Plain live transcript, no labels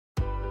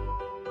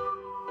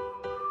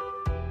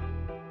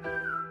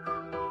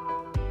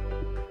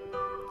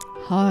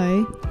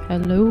Hi.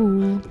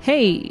 Hello.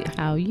 Hey.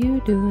 How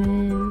you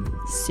doing?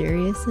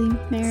 Seriously,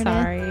 Meredith?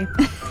 Sorry.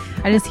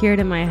 I just hear it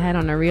in my head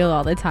on a reel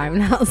all the time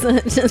now, so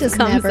it just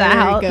comes never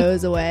out.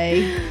 goes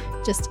away.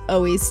 Just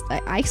always.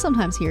 I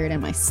sometimes hear it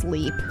in my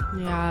sleep.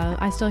 Yeah,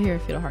 I still hear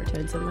fetal heart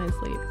tones in my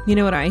sleep. You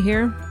know what I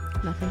hear?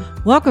 Nothing.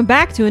 Welcome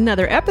back to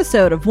another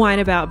episode of Wine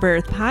About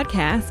Birth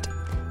podcast.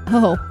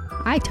 Oh,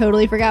 I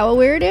totally forgot what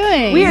we were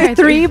doing. We are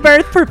three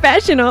birth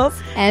professionals.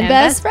 and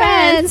best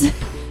friends.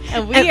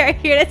 And we are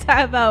here to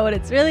talk about what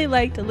it's really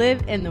like to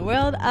live in the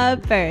world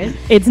of birth.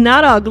 It's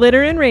not all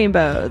glitter and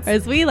rainbows. Or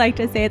as we like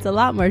to say, it's a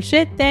lot more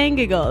shit than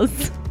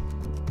giggles.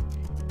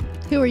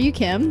 Who are you,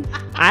 Kim?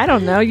 I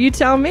don't know. You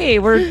tell me.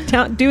 We're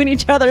doing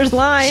each other's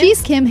lines.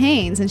 She's Kim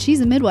Haynes, and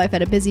she's a midwife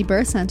at a busy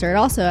birth center and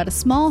also at a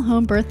small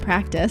home birth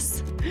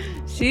practice.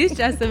 She's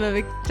Jessica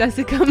McKee.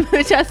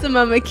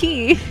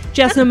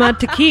 Jessima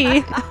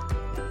Taki.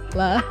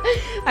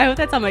 I hope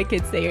that's how my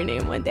kids say your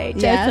name one day.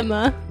 Yeah.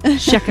 Jessima.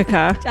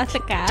 Shekaka.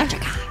 Jessica.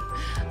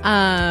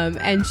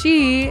 And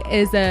she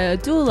is a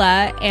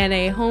doula and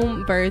a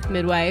home birth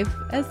midwife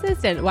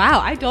assistant. Wow,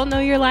 I don't know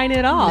your line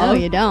at all. No,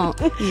 you don't.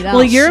 You don't.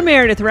 Well, you're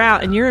Meredith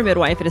Rout, and you're a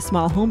midwife at a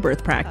small home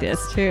birth practice.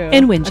 That's true.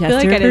 In Winchester,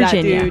 I feel like I did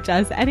Virginia. not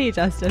do any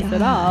justice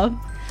at all.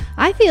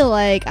 I feel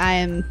like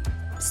I'm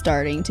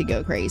starting to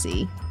go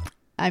crazy.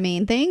 I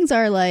mean, things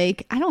are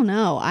like, I don't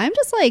know. I'm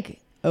just like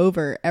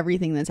over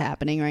everything that's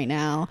happening right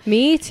now.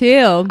 Me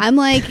too. I'm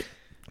like,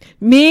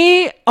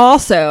 Me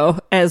also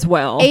as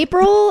well.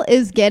 April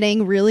is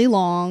getting really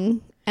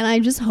long, and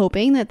I'm just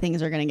hoping that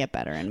things are going to get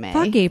better in May.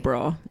 Fuck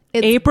April.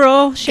 It's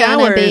April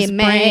showers be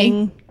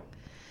May.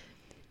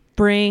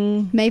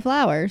 bring.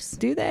 Mayflowers.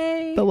 Do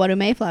they? But what do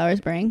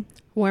Mayflowers bring?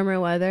 Warmer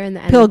weather and the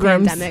end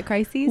Pilgrims. of pandemic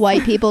crises.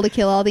 White people to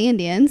kill all the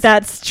Indians.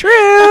 That's true.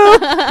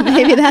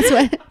 Maybe that's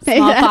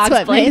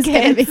what May's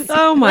going to be.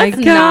 Oh my Let's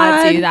god.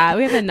 not do that.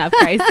 We have enough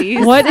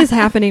crises. What is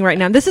happening right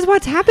now? This is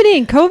what's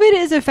happening. COVID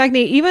is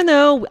affecting, even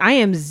though I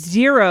am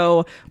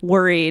zero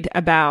worried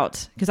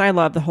about, because I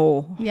love the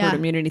whole herd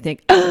immunity thing.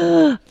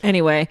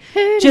 Anyway,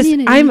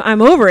 immunity.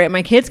 I'm over it.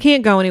 My kids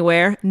can't go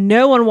anywhere.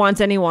 No one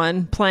wants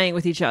anyone playing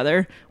with each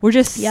other. We're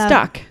just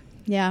stuck.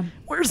 Yeah.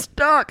 We're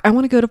stuck. I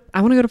want to go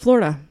to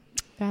Florida.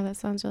 Yeah, that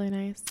sounds really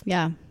nice.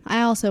 Yeah.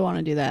 I also want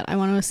to do that. I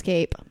want to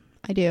escape.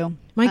 I do.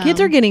 My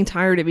kids are getting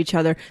tired of each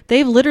other.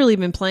 They've literally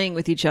been playing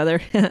with each other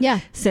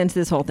since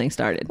this whole thing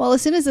started. Well,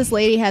 as soon as this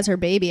lady has her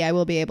baby, I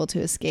will be able to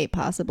escape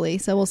possibly.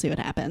 So we'll see what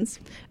happens.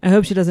 I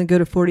hope she doesn't go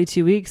to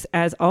 42 weeks,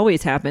 as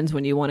always happens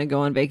when you want to go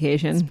on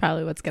vacation. That's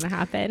probably what's going to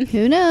happen.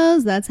 Who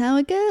knows? That's how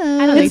it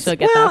goes. I don't think she'll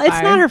get that far.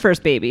 It's not her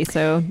first baby,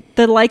 so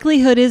the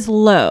likelihood is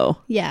low.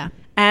 Yeah.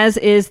 As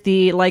is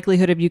the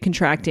likelihood of you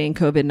contracting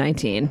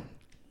COVID-19.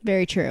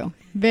 Very true.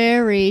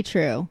 Very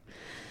true.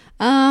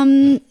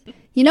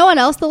 You know what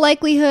else the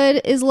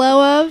likelihood is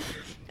low of?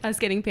 Us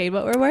getting paid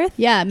what we're worth?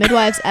 Yeah,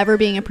 midwives ever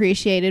being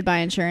appreciated by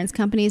insurance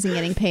companies and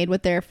getting paid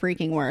what they're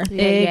freaking worth.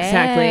 Yeah.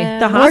 Exactly.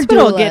 The Or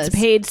hospital doulas. gets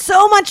paid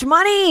so much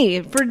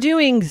money for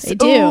doing. They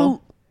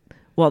do.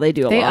 Well, they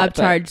do a They lot.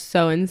 upcharge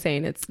so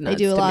insane. It's nuts.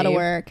 They do a to lot of me.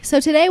 work. So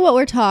today what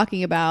we're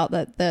talking about,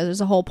 that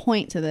there's a whole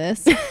point to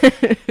this. Is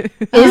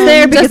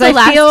there? Just Because the I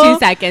last feel 2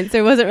 seconds.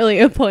 There wasn't really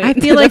a point. I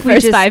feel to like the we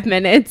first just- 5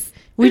 minutes.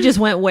 we just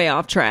went way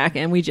off track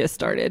and we just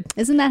started.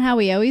 Isn't that how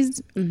we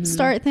always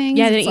start things?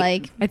 Yeah, It's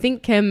like, I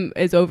think Kim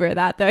is over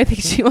that though. I think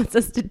she wants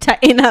us to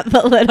tighten up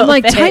a little. I'm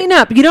like, bit. tighten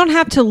up. You don't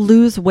have to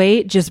lose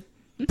weight. Just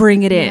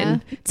bring it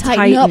in.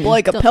 tighten up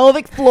like a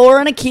pelvic floor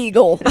and a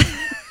Kegel.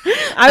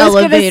 I was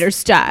elevator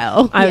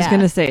style. I was Yeah.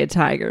 going to say a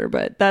tiger,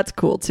 but that's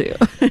cool too.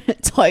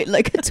 Tight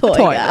like a toy.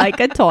 Toy, like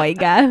a toy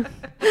guy.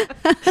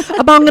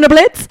 A bong and a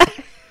blitz.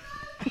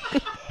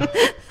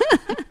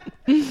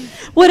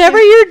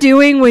 Whatever you're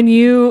doing when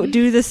you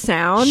do the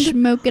sound.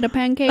 Smoking a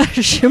pancake.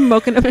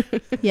 Smoking a-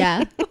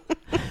 Yeah.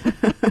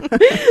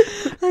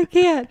 I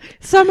can't.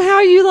 Somehow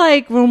you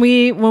like when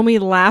we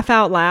laugh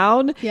out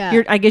loud.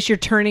 Yeah. I guess you're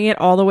turning it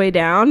all the way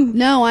down.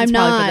 No, I'm It's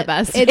probably for not. the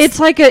best. It's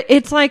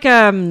like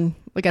a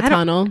Like a I don't-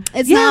 tunnel.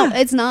 It's Yeah. not.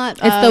 It's not.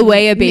 It's the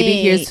way a baby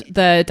me. hears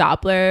the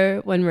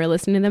Doppler when we're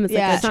listening to them. It's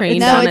Yeah. like a train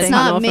No, down it's a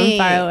not tunnel me.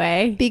 from far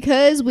away.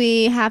 Because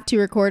we have to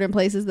record in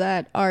places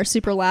that are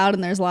super loud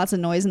and there's lots of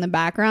noise in the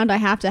background. I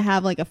have to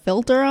have like a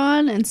filter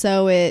on, and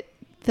so it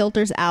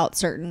filters out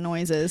certain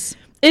noises.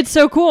 it's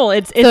so cool.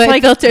 It's So like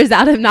it filters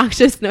out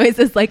obnoxious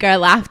noises like our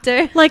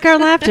laughter. like our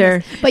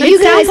laughter. But it you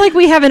sounds guys- like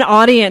we have an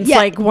audience, Yeah.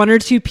 like one or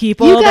two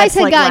people. You guys that's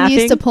had like gotten laughing.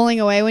 used to pulling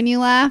away when you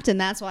laughed, and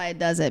that's why it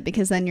does it,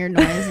 because then your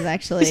noise is You're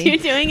actually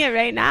doing it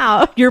right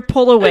now. Your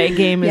pull away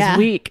game is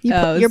weak.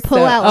 Your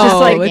pull out Just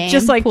loud like- game.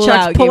 just like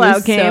Chuck's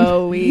pull-out game. Is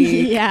so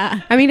weak.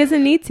 yeah, I mean, he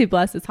doesn't need to,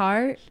 bless his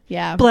heart.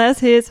 yeah. Bless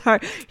his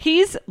heart.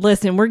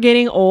 Listen, we're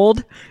getting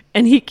old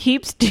and he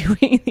keeps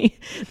doing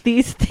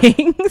these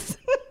things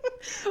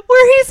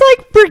where he's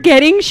like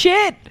forgetting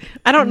shit.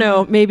 I don't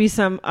know. Maybe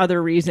some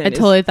other reason. I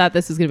totally thought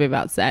this was going to be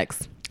about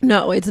sex.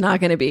 No, it's not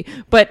going to be.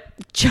 But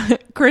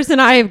Chris and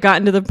I have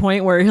gotten to the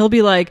point where he'll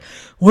be like,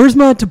 "Where's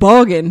my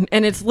toboggan?"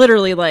 And it's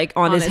literally like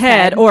on his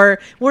head, or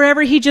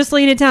wherever he just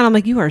laid it down. I'm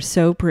like, "You are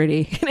so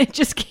pretty," and it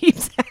just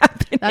keeps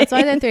happening. That's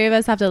why the three of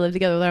us have to live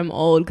together when I'm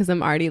old, because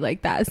I'm already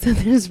like that. So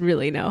there's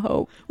really no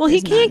hope. Well,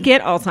 he can't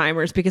get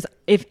Alzheimer's, because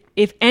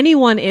if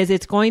anyone is,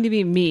 it's going to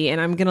be me, and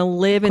I'm going to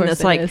live in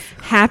this like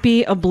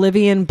happy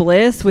oblivion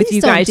bliss with Please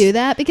you don't guys. do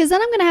that, because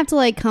then I'm gonna have to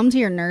like come to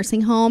your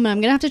nursing home, and I'm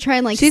gonna have to try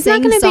and like She's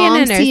sing not gonna be in a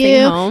songs to nursing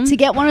you home. to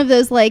get one of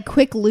those like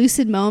quick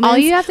lucid moments. All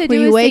you have to do where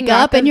you is wake sing up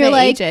Rock and of you're the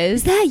like,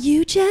 Ages. "Is that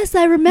you, Jess?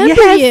 I remember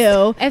Yes.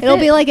 you." It'll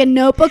be like a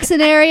Notebook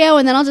scenario,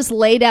 and then I'll just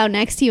lay down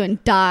next to you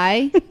and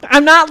die.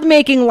 I'm not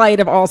making light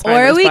of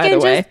Alzheimer's, Or we by can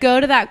the way. just go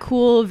to that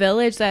cool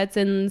village that's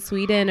in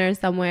Sweden or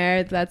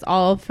somewhere that's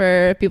all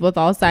for people with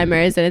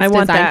Alzheimer's, and I it's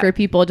want designed that. for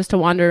people just to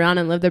wander around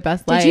and live their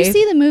best life. Did you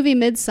see the movie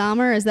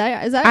Midsummer? Is that?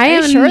 I are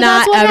you am sure not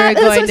that's what ever that's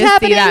going what's to see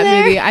happening that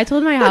there? movie. I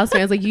told my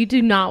housemate, I was like, you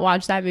do not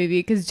watch that movie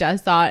because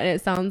Jess saw it and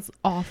it sounds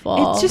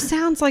awful. It just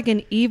sounds like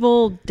an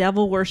evil,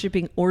 devil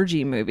worshipping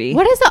orgy movie.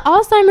 What does the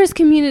Alzheimer's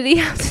community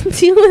have to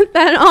do with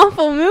that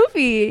awful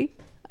movie?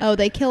 Oh,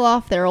 they kill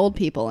off their old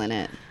people in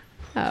it.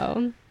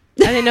 Oh,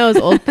 I didn't know it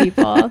was old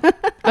people.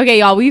 Okay,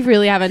 y'all, we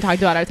really haven't talked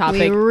about our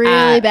topic. We really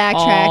at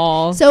backtracked.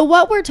 all. So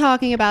what we're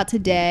talking about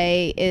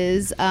today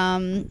is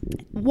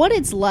what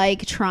it's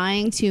like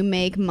trying to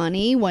make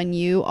money when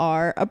you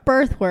are a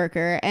birth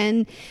worker,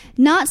 and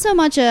not so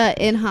much a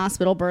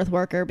in-hospital birth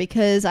worker,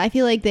 because I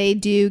feel like they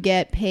do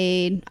get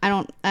paid. I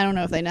don't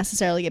know if they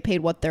necessarily get paid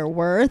what they're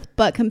worth,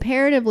 but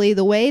comparatively,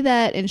 the way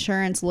that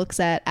insurance looks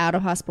at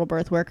out-of-hospital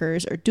birth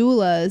workers or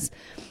doulas,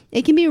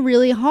 it can be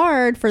really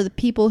hard for the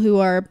people who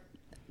are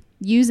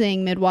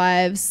using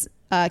midwives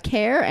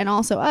care, and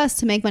also us,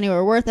 to make money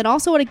we're worth, and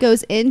also what it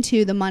goes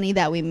into the money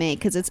that we make,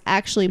 because it's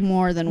actually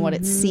more than what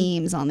it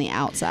seems on the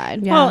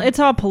outside. Yeah. Well, it's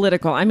all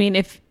political. I mean,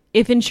 if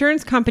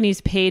insurance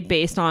companies paid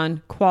based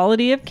on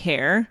quality of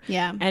care,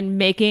 Yeah. and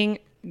making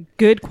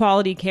good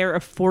quality care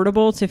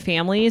affordable to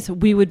families,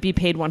 we would be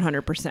paid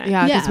 100%.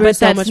 Yeah, Yeah. because we're But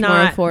so that's much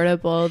not- more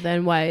affordable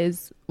than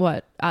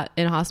what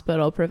in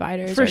hospital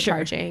providers For are sure.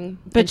 charging.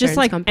 But just insurance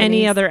like companies.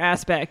 any other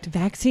aspect,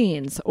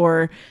 vaccines,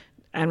 or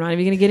I'm not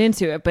even going to get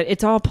into it, but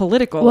it's all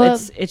political. Well,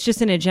 it's just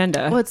an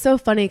agenda. Well, it's so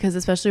funny because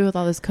especially with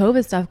all this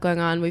COVID stuff going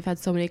on, we've had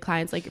so many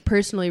clients like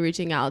personally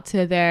reaching out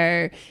to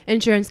their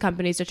insurance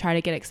companies to try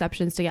to get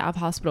exceptions to get out of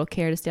hospital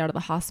care, to stay out of the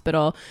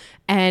hospital.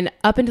 And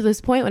up until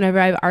this point, whenever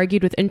I've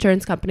argued with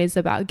insurance companies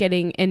about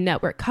getting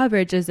in-network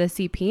coverage as a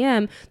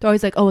CPM, they're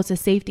always like, oh, it's a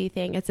safety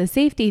thing. It's a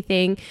safety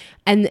thing.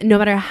 And no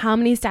matter how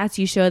many stats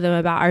you show them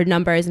about our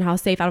numbers and how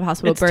safe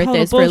out-of-hospital It's birth total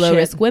is for bullshit.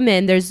 low-risk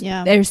women,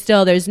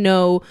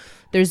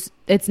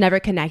 it's never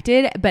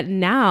connected. But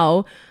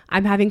now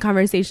I'm having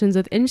conversations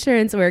with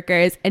insurance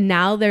workers, and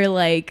now they're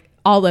like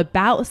all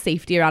about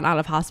safety around out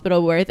of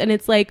hospital birth. And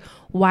it's like,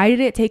 why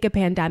did it take a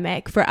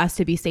pandemic for us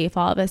to be safe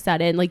all of a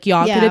sudden? Like,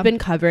 y'all Yeah. could have been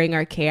covering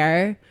our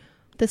care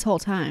This whole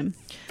time.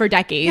 for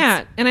decades.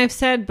 Yeah, and I've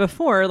said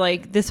before,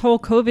 like, this whole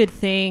COVID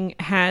thing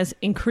has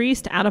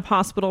increased out of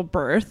hospital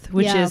birth,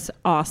 which Yeah. is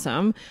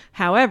awesome.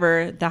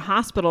 However, the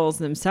hospitals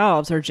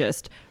themselves are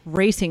just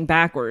racing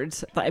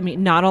backwards. I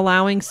mean, not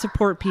allowing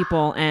support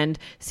people, and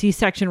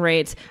C-section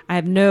rates. I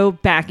have no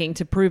backing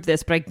to prove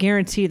this, but I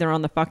guarantee they're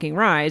on the fucking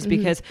rise,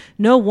 because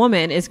no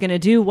woman is going to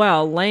do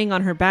well laying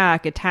on her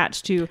back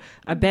attached to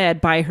a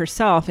bed by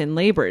herself in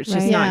labor. It's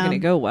just Right. not Yeah. going to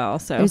go well.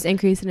 So There's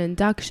increase in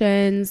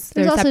inductions.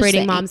 There's They're also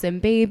separating just moms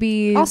and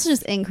babies. Also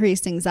just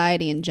increased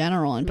anxiety in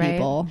general in Right.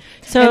 people.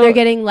 So and they're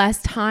getting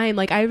less time.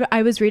 Like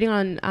I was reading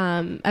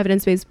on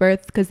evidence-based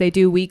birth, because they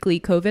do weekly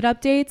COVID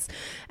updates,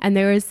 and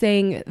they were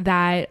saying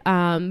that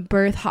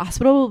birth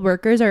hospital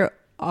workers are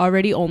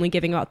already only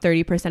giving about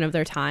 30% of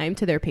their time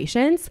to their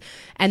patients,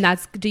 and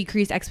that's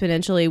decreased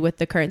exponentially with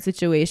the current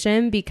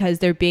situation, because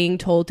they're being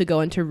told to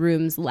go into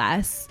rooms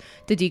less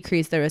to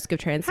decrease the risk of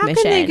transmission.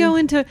 How can they go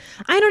into?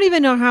 I don't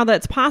even know how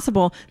that's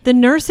possible. The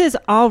nurses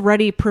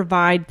already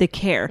provide the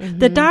care.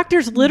 The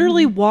doctors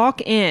literally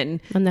walk in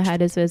when the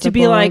head is visible to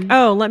be like,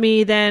 oh, let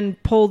me then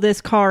pull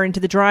this car into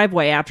the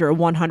driveway after a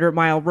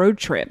 100-mile road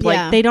trip. Like,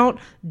 Yeah. they don't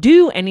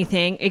do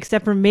anything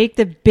except for make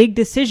the big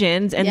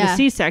decisions and the Yeah.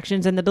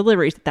 C-sections and the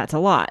deliveries. That's a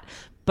lot.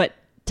 But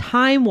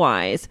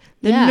time-wise,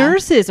 the Yeah.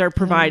 nurses are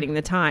providing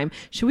the time.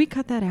 Should we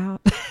cut that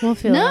out? We'll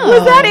feel No. it.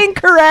 Was that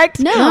incorrect?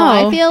 No,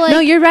 I feel like no,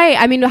 you're right.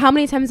 I mean, how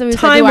many times have we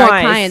said to our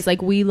Time-wise. clients,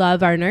 like, we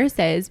love our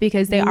nurses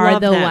because they are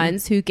Love the them.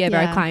 ones who give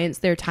Yeah. our clients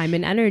their time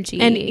and energy.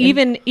 And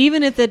even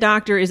if the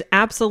doctor is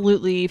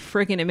absolutely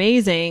freaking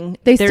amazing,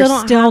 They they're still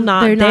don't still have-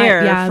 not they're not-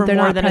 there yeah, for they're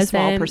more not than a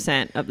small present.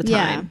 percent of the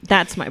Yeah. time.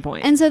 That's my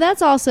point. And so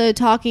that's also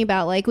talking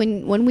about like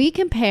when we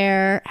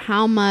compare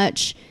how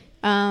much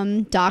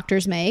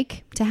doctors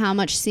make to how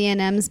much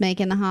CNMs make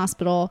in the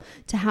hospital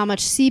to how much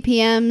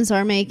CPMs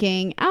are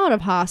making out of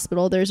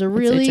hospital, there's a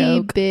really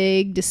joke.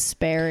 big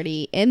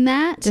disparity in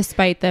that.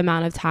 despite the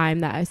amount of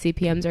time that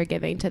CPMs are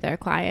giving to their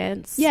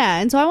clients. Yeah,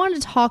 and so I wanted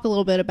to talk a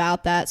little bit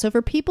about that. So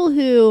for people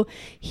who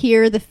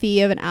hear the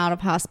fee of an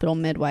out-of-hospital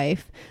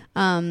midwife,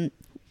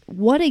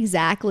 what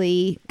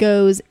exactly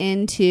goes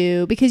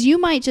into, because you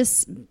might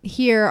just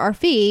hear our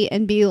fee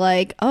and be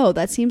like, oh,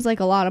 that seems like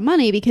a lot of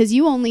money because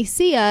you only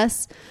see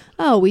us,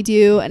 oh, we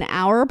do an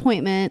hour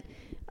appointment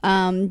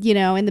In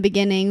the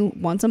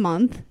beginning, once a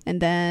month.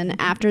 And then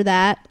after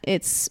that,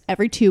 it's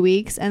every 2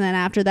 weeks. And then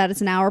after that,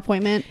 it's an hour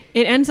appointment.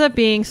 It ends up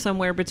being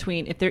somewhere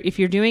between, if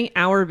you're doing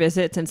hour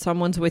visits and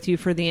someone's with you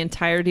for the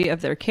entirety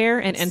of their care,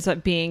 it ends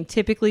up being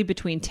typically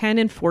between 10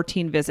 and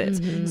 14 visits.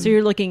 So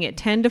you're looking at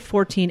 10 to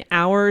 14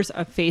 hours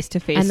of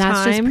face-to-face time. And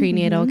that's just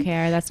prenatal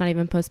care. That's not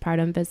even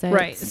postpartum visits.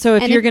 Right. So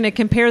if you're going to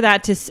compare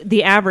that to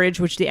the average,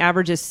 which the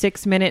average is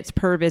 6 minutes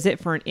per visit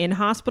for an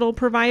in-hospital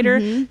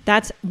provider,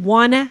 that's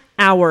 1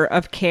 hour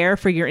of care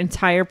for your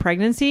entire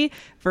pregnancy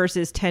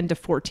versus 10 to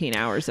 14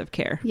 hours of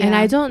care. Yeah. And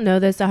I don't know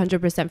this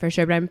 100% for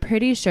sure, but I'm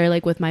pretty sure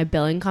like with my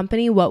billing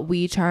company, what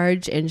we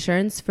charge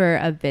insurance for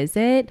a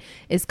visit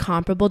is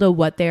comparable to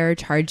what they're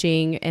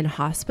charging in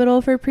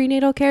hospital for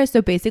prenatal care.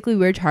 So basically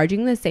we're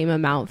charging the same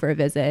amount for a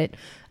visit,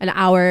 an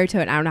hour to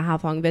an hour and a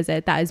half long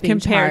visit that is being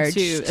compared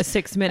charged to a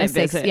 6 minute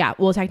visit. Yeah.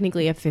 Well,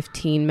 technically a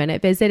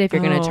 15-minute visit if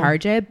you're going to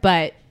charge it,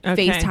 but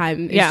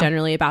FaceTime is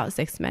generally about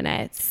 6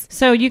 minutes.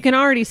 So you can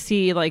already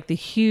see like the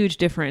huge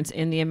difference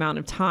in the amount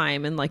of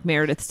time. And like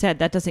Meredith said,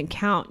 that doesn't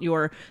count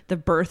the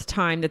birth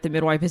time that the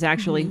midwife is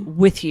actually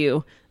with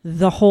you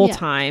the whole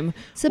time.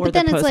 So, or but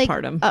then the it's like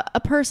postpartum. a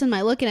person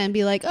might look at it and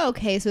be like, oh,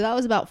 okay, so that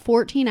was about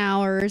 14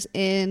 hours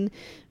in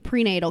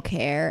prenatal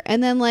care.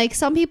 And then like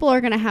some people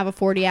are going to have a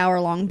 40-hour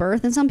long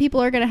birth and some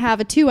people are going to have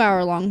a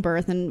 2-hour long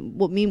birth, and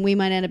we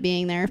might end up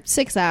being there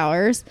 6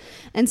 hours.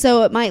 And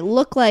so it might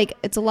look like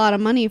it's a lot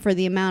of money for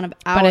the amount of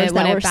hours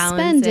that we're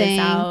spending.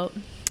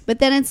 But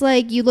then it's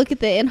like you look at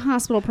the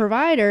in-hospital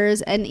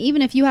providers, and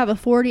even if you have a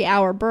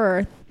 40-hour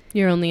birth,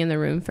 you're only in the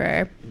room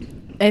for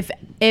if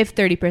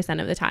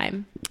 30% of the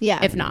time. Yeah.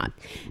 If not.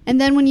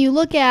 And then when you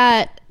look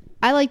at,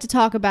 I like to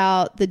talk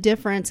about the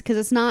difference, because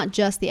it's not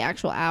just the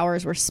actual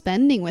hours we're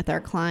spending with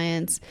our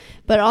clients,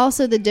 but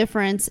also the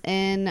difference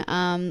in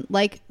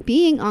like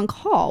being on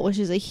call, which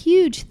is a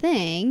huge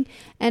thing.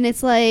 And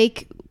it's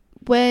like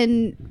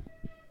when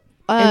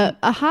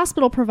a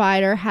hospital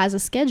provider has a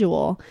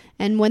schedule,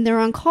 and when they're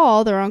on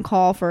call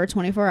for a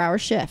 24-hour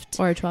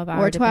shift or a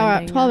 12-hour or a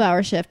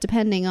 12-hour shift,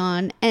 depending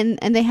on, and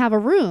they have a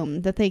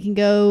room that they can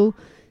go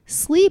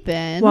sleep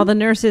in while the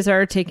nurses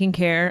are taking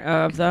care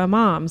of the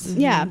moms.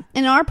 Yeah.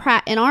 In our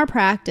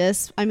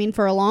practice, I mean,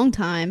 for a long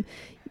time,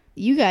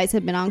 you guys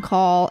have been on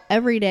call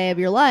every day of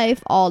your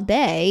life, all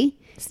day.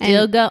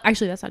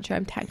 Actually, that's not true.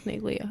 I'm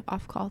technically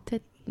off call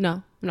today. No,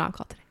 I'm not on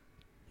call today.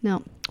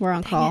 No, we're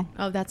on call.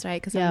 Oh, that's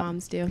right, because our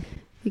moms do.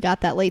 We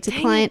got that late to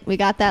client. We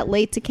got that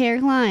late to care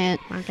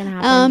client. Not gonna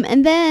happen.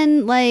 And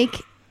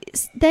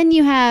then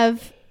you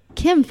have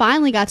Kim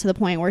finally got to the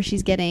point where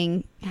she's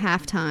getting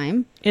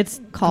halftime. It's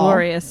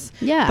glorious.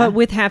 Yeah. But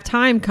with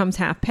halftime comes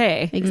half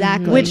pay.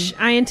 Exactly. Which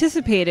I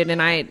anticipated,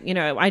 and I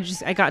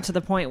got to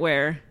the point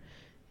where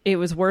it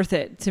was worth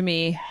it to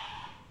me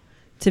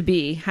to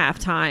be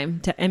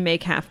halftime and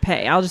make half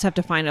pay. I'll just have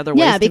to find other ways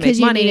to make money. Yeah, because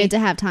you needed to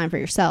have time for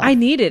yourself. I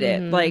needed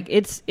it. Like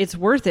it's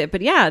worth it.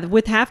 But yeah,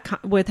 with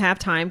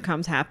halftime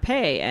comes half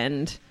pay,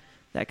 and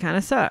that kind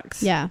of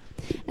sucks. Yeah.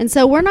 And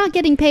so we're not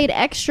getting paid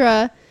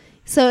extra.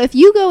 So if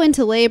you go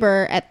into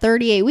labor at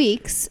 38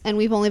 weeks and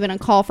we've only been on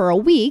call for a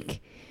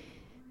week,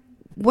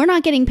 we're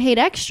not getting paid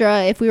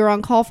extra if we were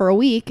on call for a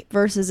week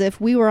versus if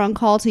we were on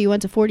call till you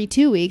went to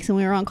 42 weeks and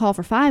we were on call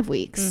for 5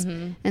 weeks.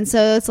 And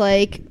so it's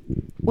like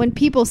when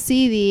people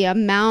see the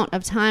amount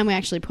of time we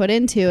actually put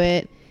into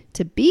it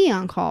to be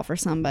on call for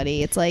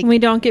somebody, it's like we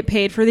don't get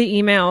paid for the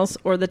emails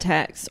or the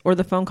texts or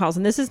the phone calls.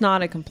 And this is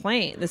not a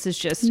complaint. This is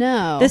just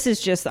this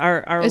is just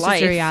our it's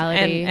life, just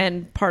reality,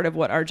 and part of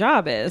what our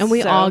job is. And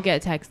we all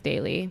get text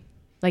daily.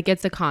 Like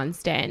it's a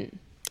constant.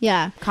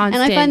 Yeah. And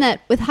I find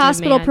that with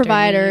hospital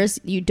providers,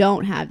 you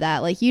don't have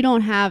that. Like you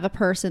don't have a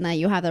person that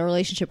you have that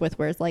relationship with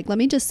where it's like, let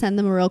me just send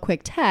them a real quick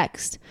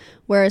text.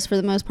 Whereas for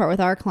the most part with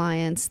our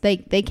clients, they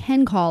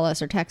can call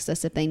us or text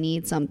us if they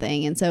need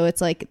something. And so it's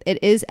like, it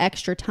is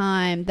extra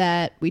time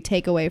that we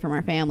take away from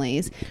our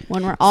families.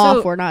 When we're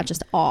off, we're not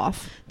just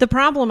off. The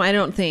problem, I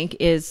don't think,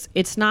 is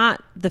it's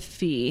not the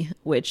fee,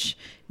 which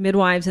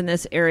midwives in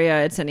this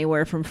area, it's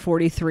anywhere from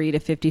 43 to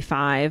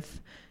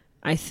 55,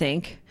 I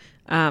think.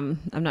 I'm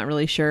not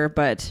really sure,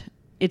 but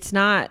it's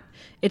not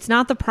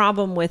the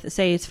problem with,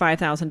 say, it's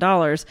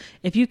 $5,000.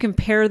 If you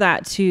compare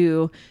that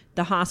to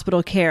the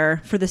hospital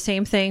care for the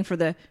same thing, for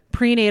the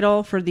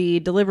prenatal, for the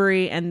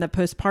delivery and the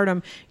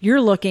postpartum,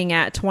 you're looking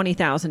at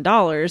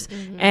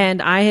 $20,000.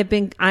 And I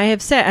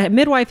have said, a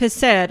midwife has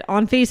said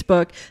on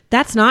Facebook,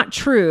 that's not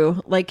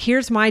true. Like,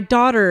 here's my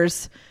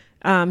daughter's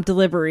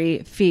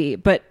delivery fee,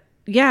 but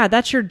yeah,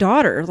 that's your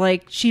daughter.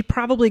 Like, she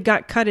probably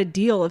got cut a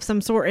deal of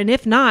some sort. And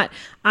if not,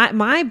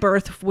 my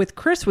birth with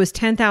Chris was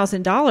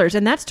 $10,000,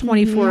 and that's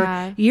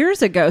 24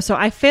 years ago. So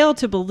I fail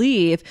to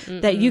believe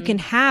that you can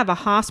have a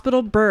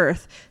hospital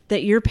birth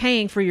that you're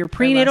paying for your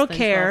prenatal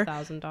care.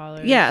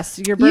 $12,000. Yes,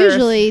 your birth.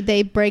 Usually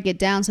they break it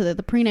down so that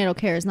the prenatal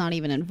care is not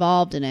even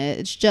involved in it.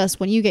 It's just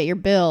when you get your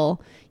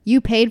bill, you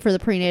paid for the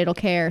prenatal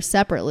care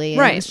separately.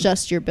 And Right. it's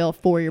just your bill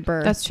for your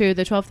birth. That's true.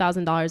 The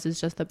 $12,000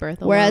 is just the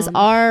birth alone. Whereas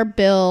our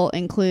bill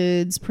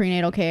includes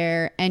prenatal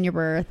care and your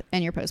birth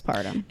and your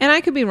postpartum. And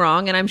I could be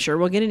wrong, and I'm sure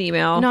we'll get an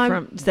email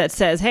that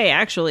says, "Hey,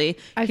 actually,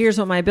 here's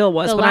what my bill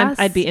was." But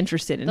I'd be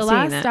interested in the seeing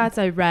last that.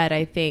 stats I read,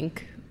 I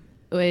think,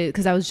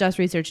 because I was just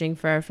researching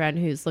for a friend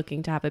who's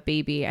looking to have a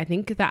baby. I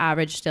think the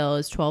average still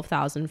is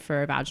 $12,000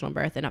 for a vaginal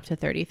birth and up to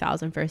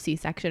 $30,000 for a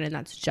C-section, and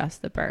that's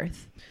just the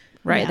birth.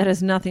 Right. Yeah. That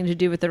has nothing to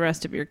do with the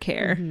rest of your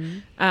care.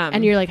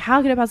 And you're like,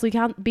 how could it possibly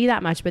be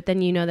that much? But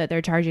then you know that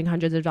they're charging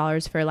hundreds of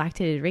dollars for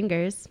lactated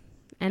ringers.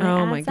 And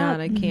oh my God,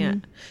 I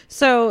can't.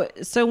 So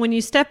when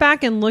you step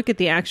back and look at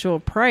the actual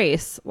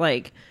price,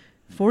 like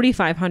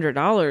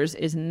 $4,500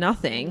 is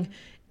nothing.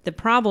 The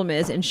problem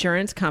is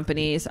insurance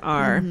companies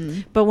are,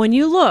 but when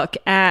you look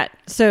at,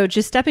 so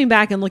just stepping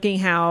back and looking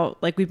how,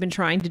 like, we've been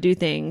trying to do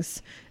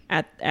things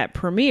at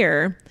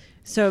Premier.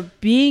 So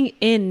being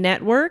in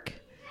network,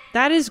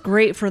 that is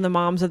great for the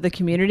moms of the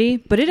community,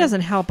 but it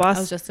doesn't help us I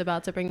was just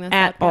about to bring this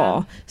at up, yeah.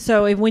 all.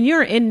 So when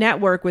you're in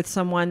network with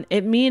someone,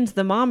 it means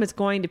the mom is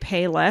going to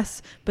pay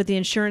less, but the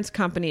insurance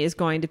company is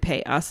going to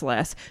pay us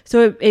less.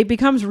 So it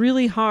becomes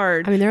really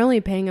hard. I mean, they're only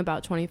paying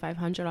about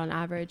 $2,500 on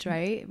average,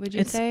 right? Would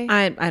you say?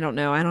 I don't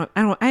know.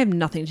 I have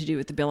nothing to do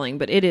with the billing,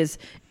 but it's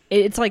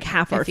like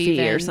half our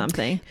fee or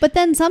something. But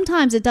then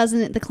sometimes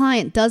the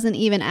client doesn't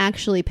even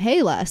actually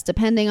pay less.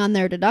 Depending on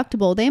their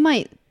deductible, they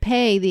might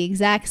pay the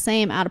exact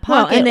same out of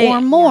pocket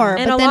or more.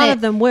 And but a then lot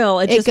of them will.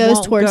 It just goes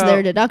won't towards go.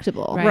 their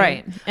deductible.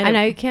 Right.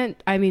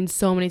 And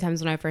so many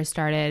times when I first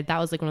started, that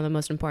was like one of the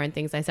most important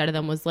things I said to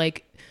them was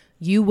like,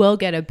 you will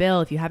get a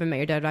bill if you haven't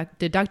met your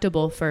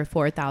deductible for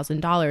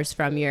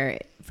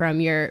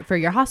 $4,000 for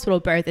your hospital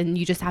birth, and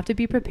you just have to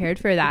be prepared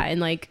for that,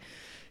 and like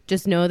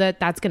just know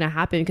that that's going to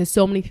happen, because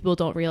so many people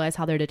don't realize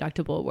how their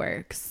deductible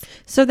works.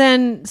 So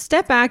then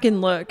step back and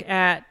look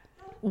at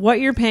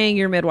what you're paying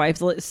your midwife.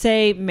 Let's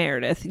say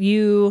Meredith,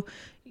 you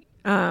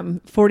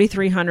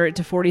 $4,300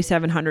 to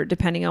 $4,700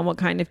 depending on what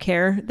kind of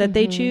care that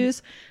they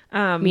choose.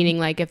 Meaning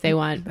like if they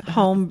want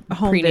home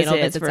prenatal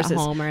visits versus at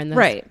home or in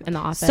the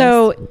office.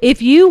 So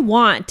if you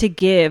want to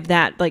give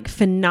that like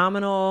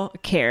phenomenal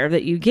care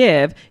that you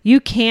give, you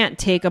can't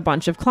take a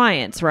bunch of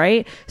clients,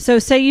 right? So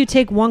say you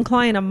take one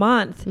client a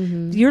month,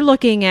 you're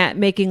looking at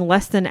making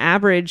less than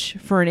average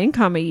for an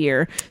income a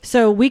year.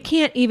 So we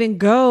can't even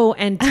go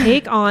and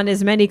take on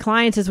as many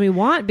clients as we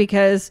want,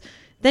 because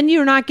then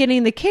you're not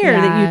getting the care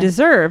that you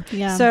deserve.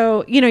 Yeah.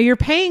 So, you're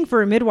paying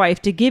for a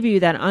midwife to give you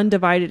that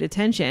undivided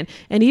attention.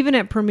 And even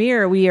at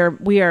Premier, we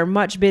are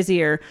much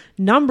busier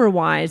number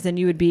wise than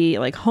you would be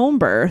like home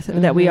birth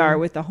that we are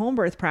with the home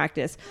birth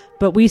practice.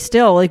 But we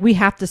still we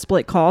have to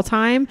split call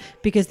time,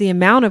 because the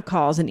amount of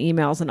calls and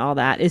emails and all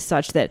that is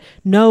such that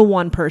no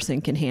one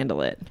person can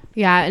handle it.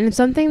 Yeah. And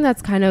something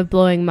that's kind of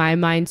blowing my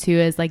mind too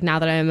is like, now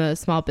that I'm a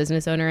small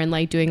business owner and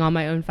like doing all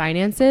my own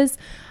finances,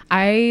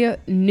 I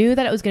knew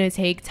that it was going to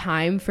take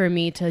time for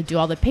me to do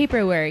all the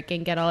paperwork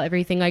and get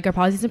everything like our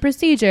policies and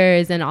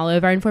procedures and all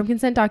of our informed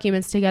consent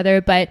documents together.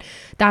 But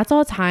that's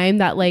all time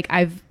that like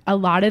I've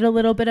allotted a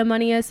little bit of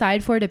money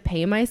aside for to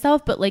pay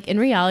myself. But like in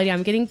reality,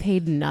 I'm getting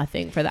paid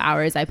nothing for the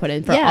hours I put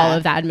in for all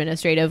of that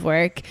administrative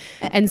work.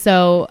 And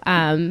so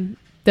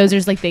those are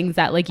just like things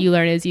that like you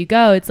learn as you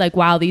go. It's like,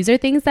 wow, these are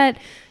things that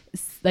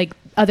like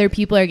other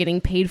people are getting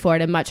paid for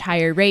at a much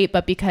higher rate,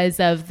 but because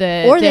of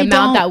the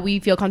amount that we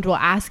feel comfortable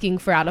asking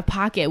for out of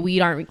pocket,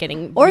 we aren't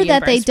getting or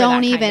that they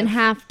don't even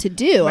have to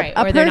do. Right,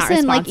 a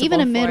person like even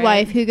a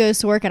midwife who goes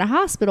to work at a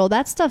hospital,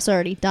 that stuff's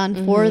already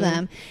done for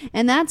them.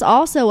 And that's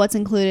also what's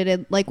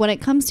included like when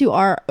it comes to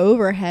our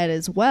overhead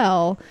as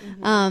well.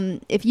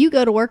 If you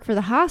go to work for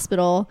the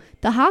hospital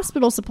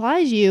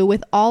supplies you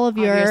with all of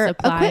your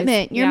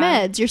equipment, your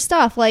meds, your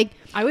stuff. Like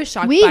I was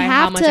shocked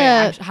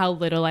by how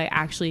little I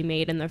actually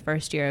made in the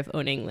first year of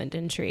owning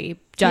Linden Tree.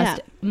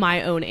 Just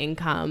my own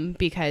income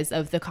because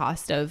of the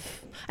cost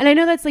of, and I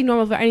know that's like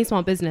normal for any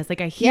small business.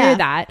 Like I hear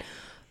that,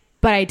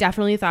 but I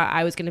definitely thought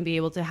I was going to be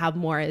able to have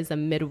more as a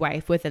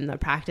midwife within the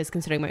practice,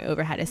 considering my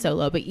overhead is so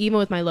low. But even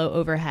with my low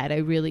overhead, I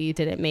really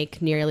didn't make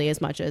nearly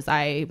as much as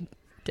I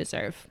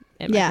deserve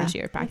in my first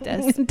year of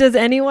practice. Does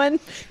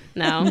anyone?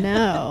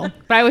 No.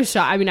 But I was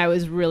shocked. I mean, I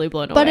was really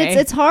blown away. But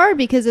it's hard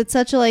because it's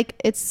such a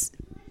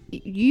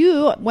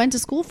you went to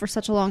school for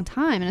such a long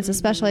time and it's a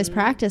specialized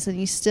practice and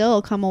you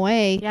still come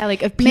away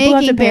like if people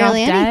have to pay off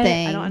barely debt,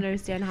 anything. I don't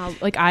understand how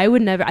like I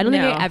would never I don't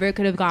think I ever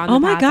could have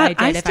gone the path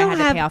I did if I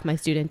had to pay off my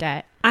student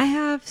debt. I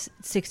have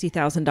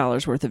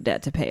 $60,000 worth of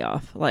debt to pay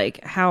off.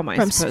 Like, how am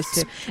I supposed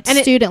to? And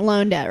student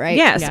loan debt, right?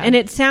 Yes. Yeah. And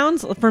it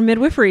sounds for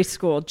midwifery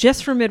school,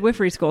 just for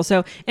midwifery school.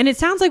 So, and it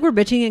sounds like we're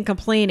bitching and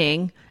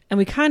complaining, and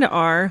we kind of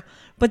are.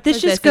 But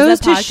this just goes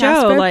to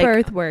show, for like,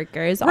 birth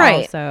workers,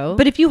 right. also.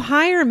 But if you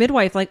hire a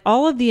midwife, like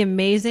all of the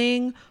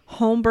amazing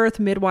home birth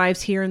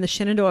midwives here in the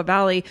Shenandoah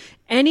Valley,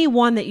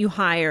 anyone that you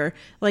hire,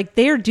 like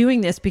they're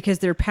doing this because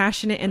they're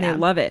passionate and they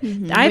love it.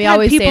 We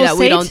always say that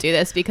we don't do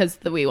this because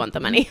we want the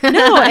money.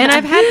 No, and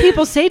I've had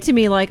people say to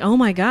me like, "Oh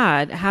my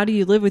God, how do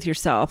you live with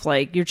yourself?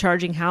 Like you're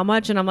charging how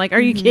much?" And I'm like,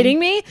 "Are you kidding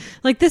me?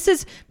 Like this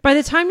is by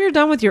the time you're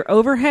done with your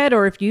overhead,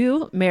 or if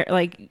you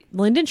like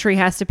Linden Tree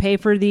has to pay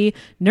for the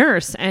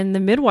nurse and the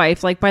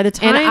midwife. Like by the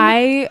time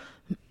And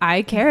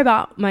I care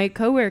about my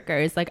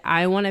coworkers. Like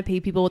I want to pay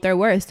people what they're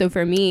worth. So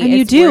for me, and you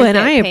it's do, worth and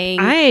it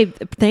I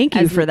thank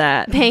you for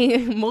that.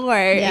 Paying more,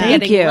 and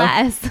Thank getting you.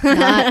 less.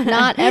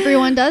 Not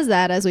everyone does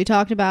that, as we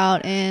talked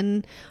about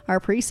in our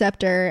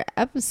preceptor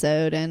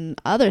episode and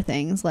other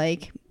things.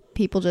 Like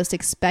people just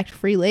expect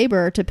free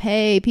labor to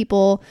pay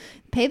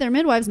their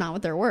midwives not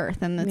what they're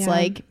worth, and it's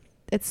like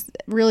it's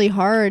really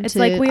hard It's to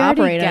like we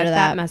already operate get out of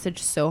that that.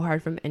 message so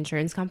hard from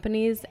insurance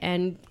companies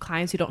and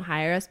clients who don't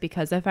hire us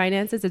because of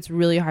finances. It's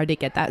really hard to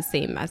get that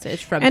same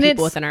message from And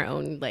people it's- within our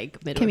own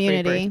like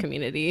midwifery birth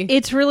community.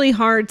 It's really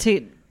hard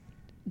to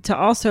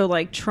also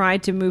like try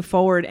to move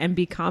forward and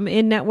become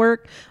in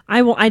network.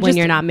 When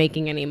you're not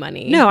making any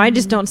money. No, I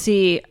just don't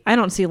see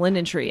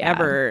Linden Tree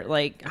ever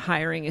like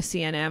hiring a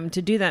CNM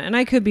to do that. And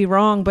I could be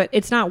wrong, but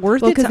it's not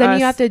worth it to because then us.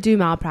 you have to do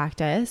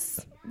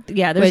malpractice.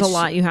 Yeah, there's a which-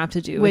 lot you have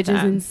to do with Which is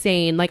that.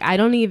 insane. Like I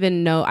don't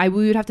even know.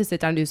 We would have to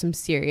sit down and do some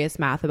serious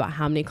math about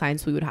how many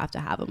clients we would have to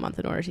have a month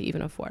in order to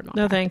even afford No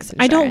malpractice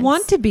thanks. I don't insurance.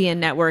 want to be in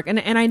network. And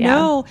I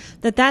know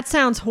that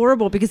sounds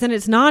horrible because then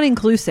it's not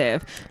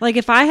inclusive. Like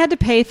if I had to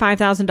pay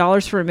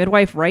 $5,000 for a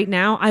midwife right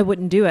now, I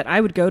wouldn't do it. I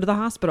would go to the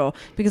hospital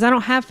because I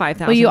don't have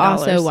 $5,000. Well, you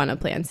also want to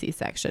plan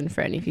C-section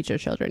for any future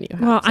children you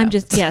have. Well, I'm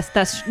just, yes,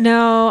 that's true.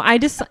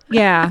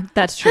 Yeah,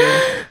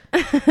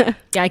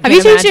 Have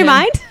you changed your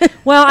mind?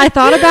 Well, I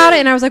thought about it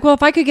and I was like, well,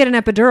 if I could get an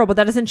epidural, but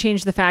that doesn't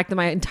change the fact that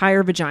my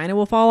entire vagina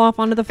will fall off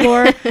onto the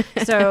floor.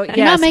 So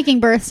You're not making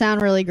birth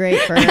sound really great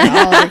for all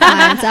of your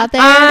clients out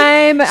there.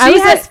 She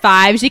has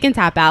 5. She can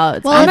tap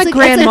out. Well, I'm it's a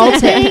grand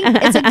multi.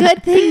 It's a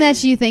good thing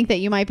that you think that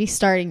you might be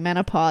starting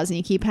menopause and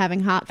you keep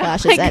having hot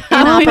flashes at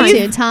God.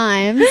 inopportune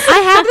times. I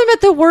have them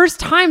at the worst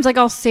times. Like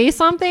I'll say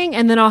something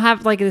and then I'll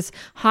have like this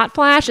hot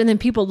flash and then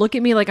people look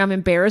at me like I'm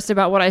embarrassed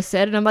about what I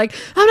said. And I'm like,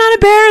 I'm not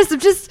embarrassed. I'm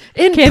just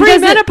in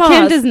premenopause.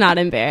 Kim does not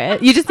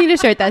embarrass. You just need a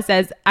shirt that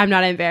says, I'm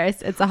not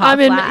embarrassed. It's a hot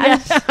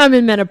flash. I'm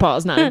in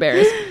menopause, not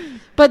embarrassed.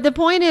 But the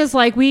point is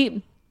like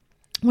we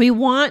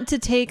want to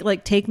take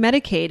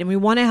Medicaid and we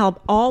want to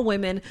help all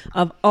women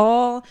of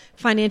all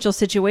financial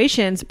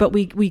situations, but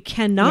we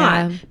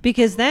cannot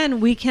because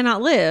then we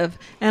cannot live.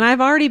 And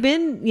I've already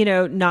been,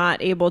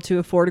 not able to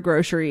afford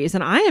groceries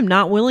and I am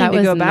not willing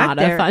to go back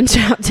there. That was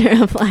not a fun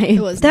chapter of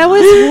life. That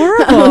was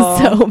horrible.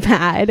 That was so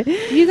bad.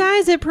 You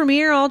guys at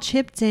Premiere all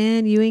chipped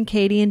in, you and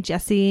Katie and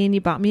Jesse, and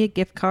you bought me a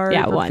gift card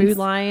for once. Food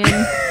Lion.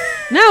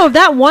 No,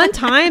 that one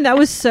time, that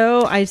was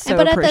But at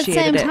that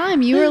appreciated same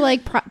time, you were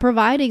like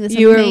providing this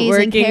You were amazing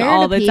working care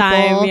all to the people.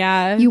 time,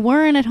 yeah. You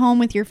weren't at home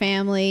with your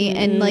family,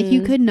 and like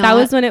you could not. That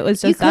was when it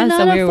was you just could us,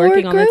 not so we were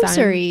working all the time.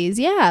 groceries.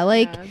 Yeah,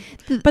 like.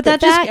 But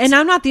that just, and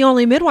I'm not the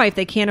only midwife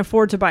that can't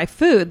afford to buy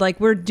food. Like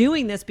we're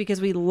doing this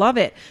because we love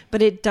it,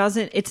 but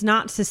it's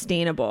not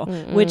sustainable,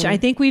 which I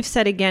think we've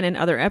said again in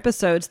other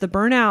episodes. The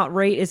burnout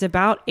rate is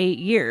about 8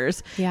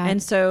 years. Yeah.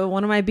 And so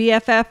one of my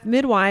BFF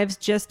midwives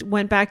just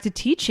went back to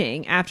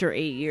teaching after 8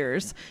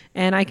 years.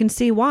 And I can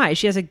see why.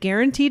 She has a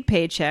guaranteed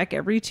paycheck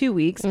every 2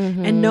 weeks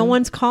and no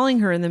one's calling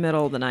her in the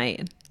middle of the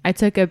night. I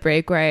took a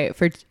break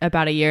for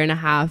about a year and a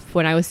half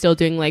when I was still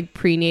doing like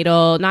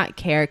prenatal, not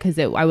care because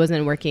I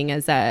wasn't working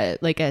as a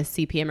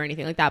CPM or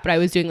anything like that, but I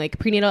was doing like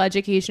prenatal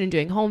education and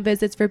doing home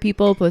visits for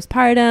people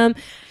postpartum, and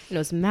it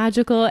was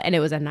magical, and it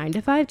was a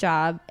 9-to-5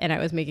 job, and I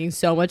was making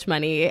so much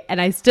money, and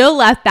I still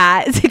left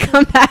that to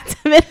come back to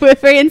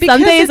midwifery. And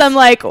some days I'm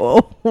like,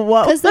 oh,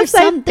 what? Because there's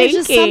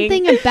just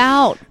something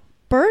about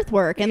birth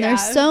work, and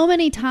there's so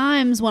many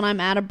times when I'm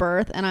at a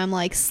birth and I'm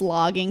like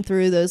slogging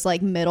through those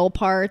like middle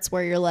parts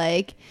where you're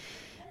like,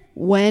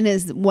 when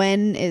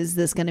is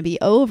this going to be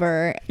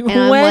over?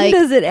 And When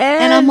does it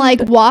end? And I'm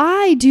like,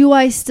 why do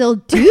I still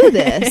do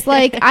this?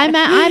 Like I'm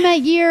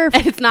at year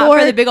it's not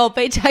for the big old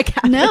paycheck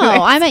afterwards. No,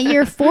 I'm at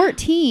year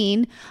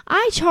 14.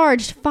 I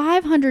charged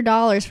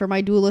 $500 for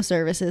my doula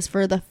services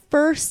for the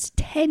first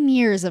 10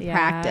 years of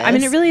practice. I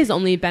mean, it really has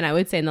only been, I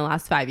would say, in the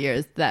last 5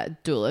 years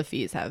that doula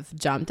fees have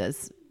jumped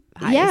as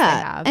high as they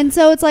have. And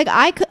so it's like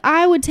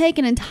I would take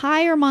an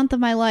entire month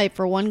of my life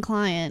for one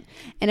client,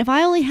 and if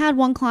I only had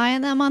one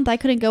client that month, I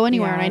couldn't go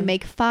anywhere, and I'd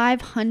make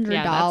 $500.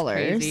 Yeah, that's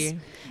crazy.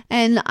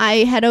 And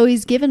I had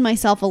always given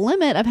myself a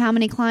limit of how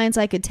many clients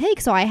I could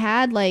take, so I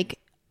had like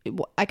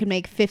I could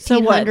make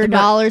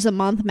 $1,500 a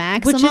month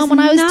maximum when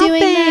I was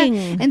doing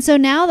that. And so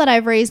now that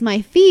I've raised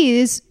my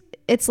fees,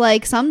 it's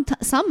like some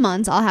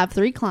months I'll have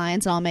 3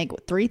 clients and I'll make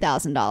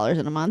 $3,000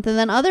 in a month, and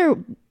then other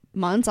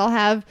months I'll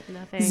have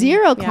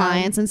zero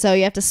clients, and so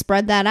you have to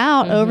spread that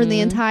out over the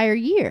entire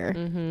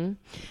year.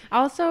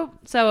 Also,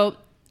 so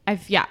I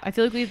feel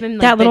like we've been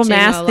like, that little bitching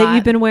mask a that lot.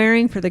 you've been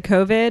wearing for the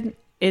COVID.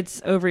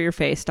 It's over your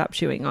face. Stop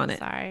chewing on it.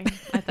 Sorry.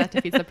 I thought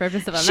defeats the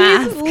purpose of a She's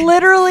mask.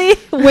 literally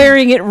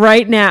wearing it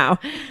right now.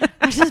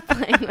 I'm just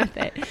playing with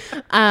it.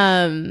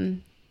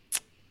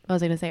 What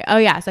was I going to say? Oh,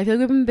 yeah. So I feel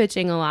like we've been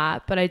bitching a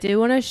lot, but I do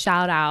want to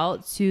shout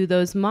out to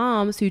those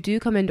moms who do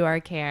come into our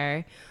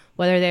care,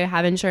 whether they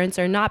have insurance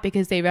or not,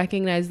 because they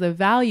recognize the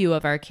value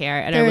of our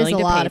care and are There's willing a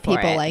to lot pay of for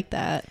people it. like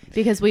that.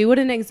 Because we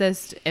wouldn't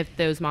exist if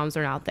those moms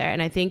weren't out there.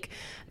 And I think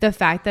the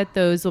fact that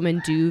those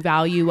women do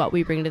value what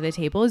we bring to the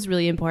table is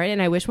really important.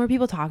 And I wish more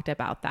people talked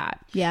about that.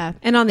 Yeah.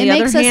 And on the it other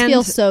makes hand, us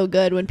feel so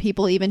good when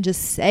people even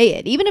just say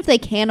it, even if they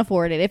can't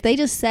afford it. If they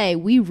just say,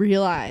 we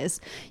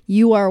realize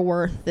you are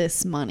worth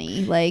this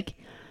money. Like,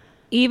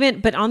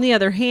 but on the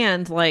other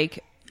hand,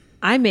 like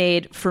I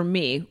made for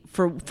me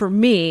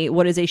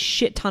what is a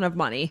shit ton of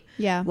money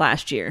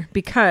last year,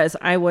 because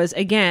I was,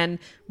 again,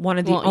 one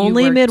of the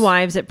only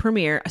midwives at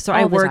Premier. So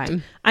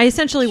I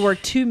essentially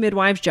worked 2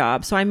 midwives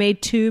jobs. So I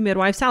made 2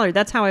 midwives salary.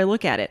 That's how I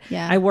look at it.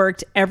 Yeah. I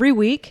worked every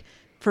week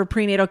for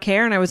prenatal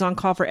care, and I was on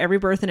call for every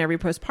birth and every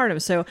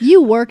postpartum. So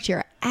you worked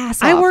your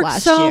ass off. I worked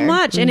last so year.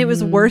 much, and it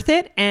was worth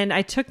it. And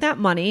I took that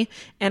money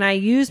and I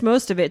used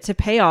most of it to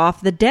pay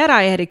off the debt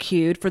I had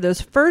accrued for those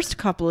first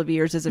couple of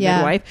years as a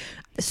midwife.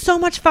 So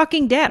much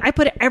fucking debt. I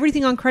put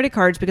everything on credit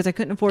cards because I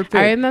couldn't afford food.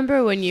 I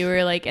remember when you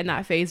were like in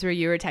that phase where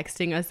you were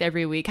texting us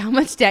every week how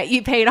much debt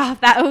you paid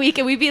off that week,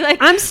 and we'd be like,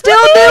 I'm still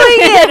doing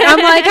it. I'm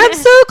like, I'm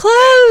so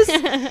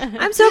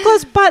close. I'm so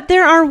close. But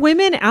there are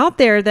women out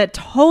there that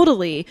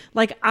totally,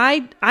 like,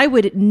 I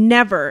would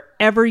never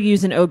ever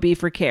use an OB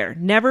for care.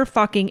 Never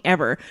fucking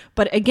ever.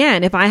 But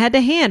again, if I had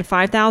to hand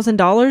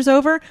 $5,000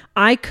 over,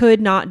 I could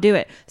not do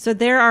it. So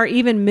there are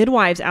even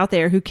midwives out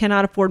there who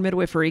cannot afford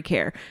midwifery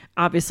care.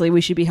 Obviously,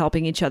 we should be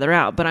helping each other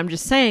out. But I'm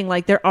just saying,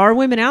 like, there are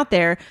women out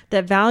there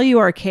that value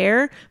our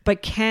care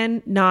but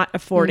cannot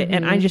afford it.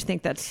 And I just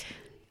think that's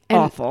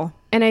awful.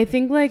 And I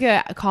think like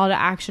a call to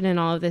action in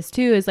all of this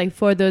too is like,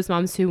 for those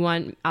moms who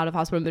want out of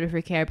hospital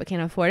midwifery care but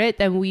can't afford it,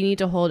 then we need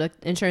to hold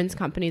insurance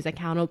companies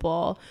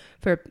accountable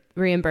for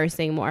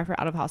reimbursing more for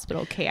out of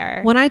hospital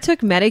care. When I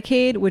took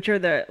Medicaid, which are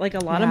a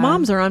lot of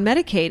moms are on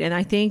Medicaid, and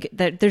I think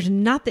that there's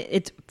nothing,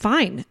 it's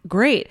fine,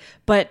 great,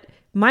 but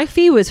my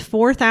fee was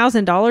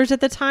 $4,000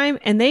 at the time,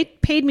 and they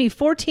paid me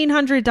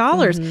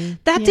 $1,400.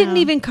 That didn't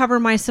even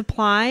cover my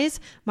supplies,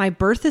 my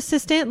birth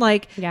assistant.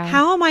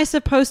 How am I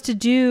supposed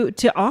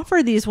to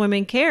offer these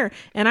women care?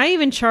 And I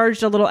even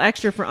charged a little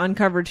extra for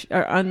uncovered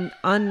or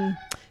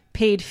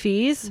unpaid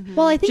fees.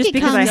 Well, I think just it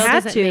because comes, I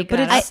had to, but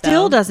it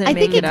still doesn't. I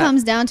think make it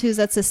comes down to is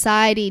that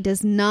society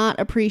does not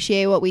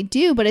appreciate what we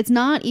do, but it's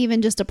not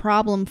even just a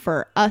problem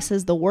for us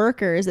as the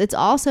workers. It's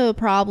also a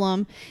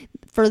problem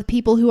for the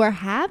people who are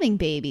having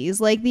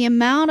babies. Like, the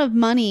amount of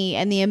money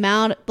and the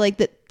amount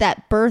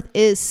that birth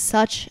is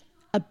such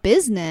a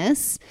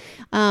business.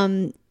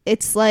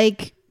 It's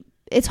like,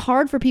 it's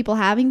hard for people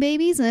having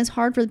babies, and it's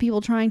hard for the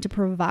people trying to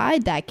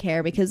provide that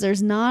care, because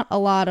there's not a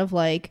lot of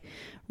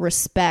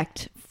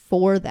respect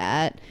for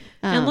that.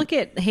 And look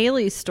at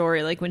Haley's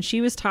story. Like, when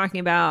she was talking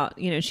about,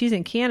 she's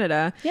in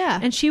Canada. Yeah.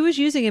 And she was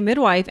using a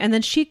midwife, and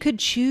then she could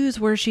choose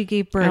where she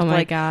gave birth. Oh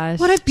my gosh.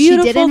 What a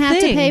beautiful thing. She didn't have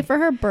thing. to pay for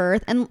her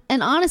birth. And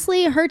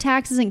honestly, her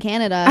taxes in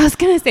Canada I was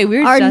going to say, we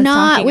were are just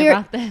not, talking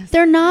about this.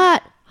 They're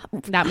not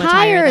That much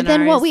higher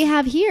than what ours. we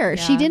have here.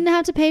 Yeah. She didn't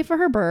have to pay for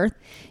her birth.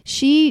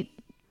 She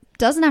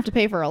doesn't have to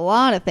pay for a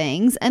lot of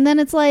things. And then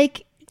it's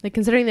like,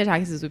 considering the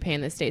taxes we pay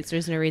in the States,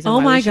 there's no reason Oh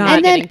why my we should God. not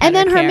and then getting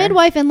better her care.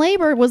 midwife in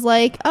labor was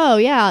like, oh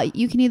yeah,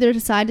 you can either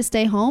decide to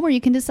stay home or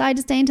you can decide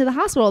to stay into the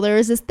hospital. There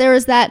is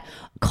that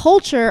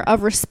culture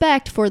of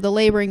respect for the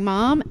laboring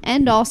mom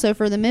and also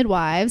for the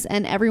midwives,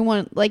 and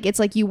everyone, it's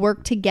like you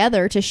work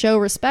together to show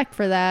respect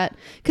for that,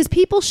 because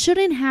people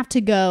shouldn't have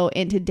to go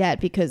into debt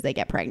because they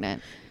get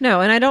pregnant. No,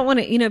 and I don't want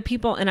to,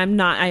 people, and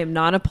I am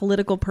not a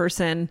political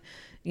person,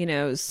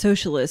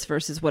 socialist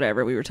versus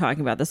whatever. We were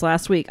talking about this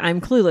last week.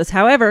 I'm clueless.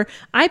 However,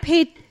 I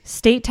paid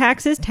state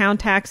taxes, town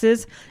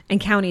taxes, and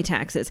county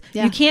taxes.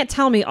 Yeah. You can't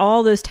tell me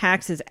all those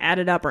taxes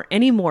added up are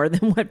any more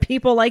than what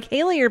people like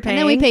Haley are paying. And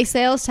then we pay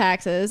sales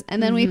taxes,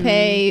 and then we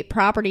pay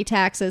property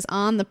taxes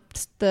on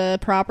the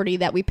property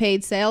that we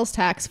paid sales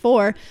tax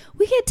for.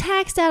 We get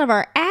taxed out of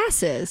our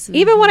asses.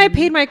 Even when I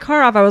paid my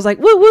car off, I was like,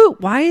 woo woo,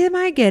 why am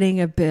I getting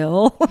a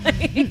bill?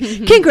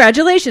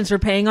 Congratulations for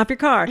paying off your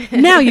car.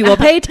 Now you will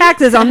pay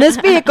taxes on this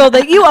vehicle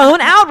that you own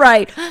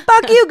outright.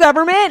 Fuck you,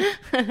 government.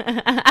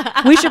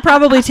 We should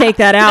probably take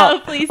that out.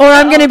 please or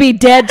I'm don't. going to be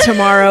dead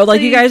tomorrow.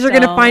 Like, you Please guys are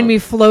going to don't. find me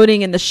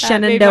floating in the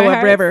That made my Shenandoah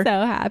heart River. So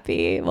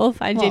happy. We'll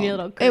find you in your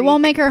little creek. It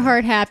won't make her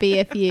heart happy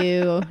if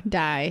you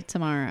die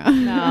tomorrow.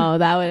 No,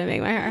 that wouldn't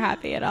make my heart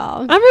happy at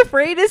all. I'm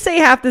afraid to say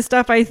half the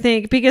stuff I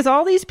think, because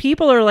all these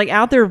people are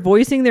out there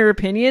voicing their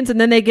opinions, and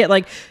then they get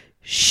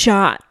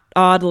shot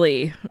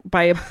oddly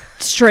by a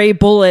stray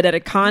bullet at a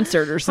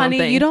concert or something.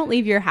 Honey, you don't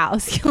leave your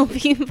house. You'll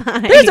be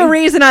fine. There's a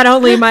reason I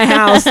don't leave my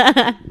house.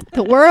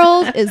 The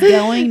world is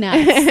going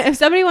nuts. If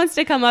somebody wants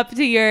to come up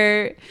to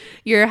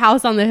your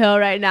house on the hill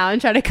right now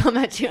and try to come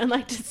at you, I'd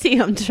like to see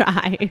them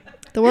try.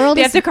 The world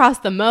They is. have to cross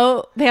the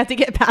moat. They have to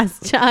get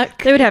past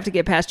Chuck. They would have to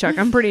get past Chuck.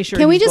 I'm pretty sure.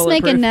 Can we he's just make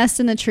a bulletproof. nest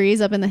in the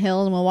trees up in the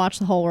hill and we'll watch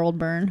the whole world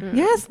burn?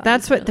 Yes,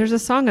 that's what. There's a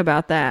song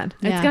about that.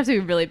 It's Yeah. got to be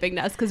a really big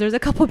nest because there's a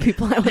couple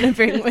people I want to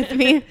bring with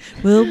me.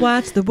 We'll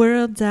watch the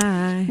world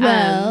die.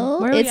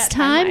 Well, where are we it's at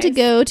time to time-wise?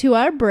 go to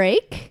our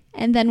break.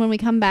 And then when we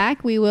come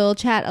back, we will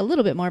chat a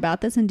little bit more about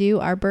this and do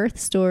our birth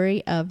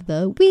story of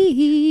the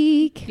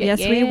week. Yes,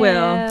 we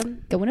will.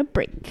 Going to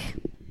break.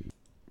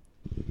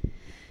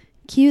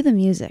 Cue the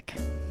music.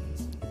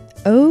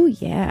 Oh,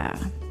 yeah.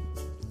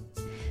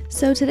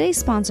 So today's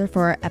sponsor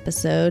for our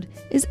episode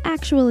is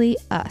actually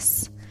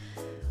us.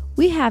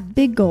 We have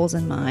big goals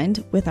in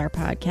mind with our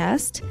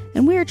podcast,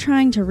 and we are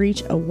trying to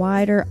reach a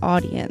wider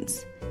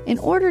audience. In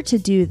order to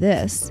do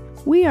this,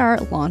 we are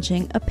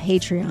launching a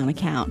Patreon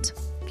account.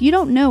 If you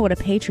don't know what a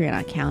Patreon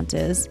account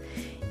is,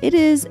 it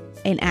is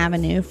an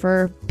avenue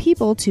for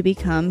people to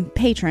become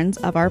patrons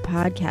of our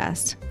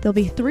podcast. There'll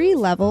be 3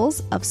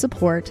 levels of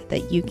support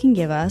that you can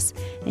give us,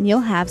 and you'll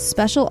have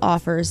special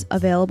offers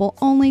available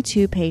only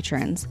to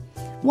patrons.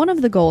 One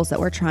of the goals that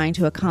we're trying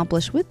to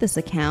accomplish with this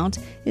account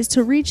is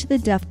to reach the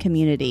deaf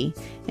community.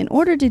 In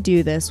order to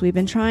do this, we've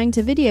been trying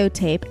to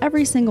videotape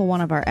every single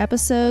one of our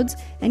episodes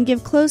and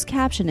give closed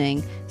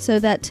captioning so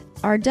that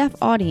our deaf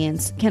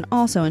audience can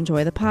also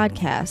enjoy the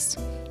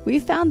podcast. We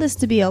found this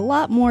to be a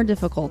lot more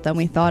difficult than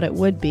we thought it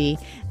would be,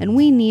 and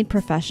we need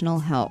professional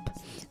help.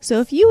 So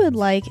if you would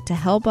like to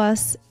help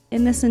us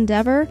in this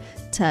endeavor,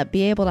 to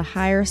be able to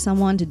hire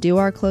someone to do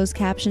our closed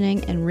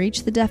captioning and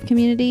reach the deaf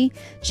community,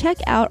 check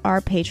out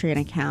our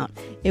Patreon account.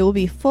 It will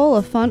be full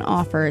of fun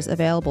offers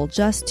available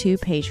just to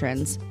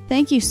patrons.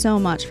 Thank you so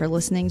much for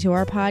listening to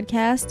our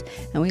podcast,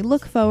 and we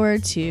look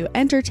forward to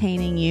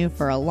entertaining you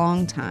for a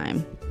long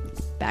time.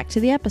 Back to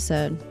the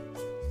episode.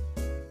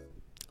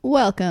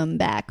 Welcome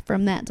back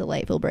from that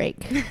delightful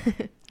break.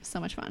 So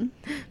much fun.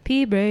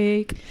 Pee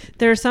break.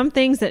 There are some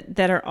things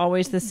that are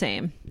always the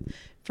same.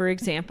 For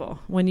example,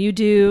 when you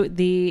do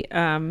the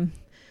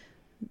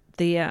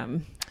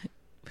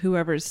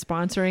whoever's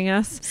sponsoring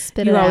us,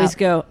 Spit you it always out.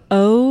 go,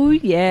 "Oh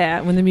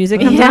yeah," when the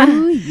music comes Yeah. on,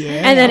 Oh, yeah.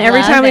 and then every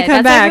Love time we it.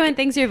 come That's back, everyone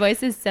thinks your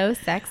voice is so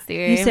sexy.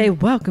 you say,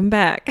 "Welcome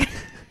back."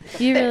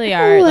 You really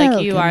are.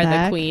 Like you Welcome are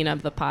back. the queen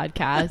of the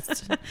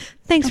podcast.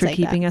 Thanks I'll for take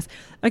keeping us.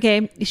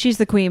 Okay, she's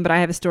the queen, but I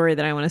have a story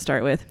that I want to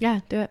start with. Yeah,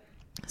 do it.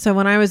 So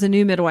when I was a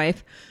new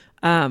midwife,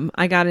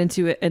 I got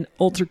into an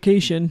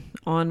altercation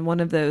on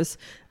one of those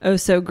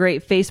so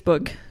great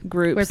Facebook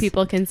groups Where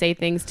people can say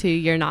things to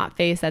your not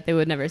face that they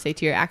would never say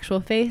to your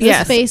actual face. Those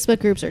Yes. Facebook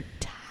groups are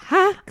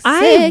toxic.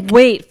 I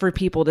wait for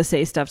people to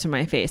say stuff to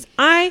my face.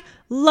 I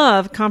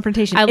love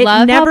confrontation. I It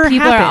love never how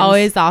people happens. are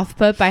always off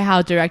put by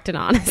how direct and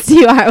honest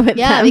you are with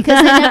Yeah, them.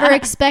 because they never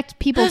expect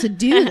people to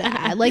do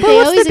that. Like But they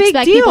what's always the big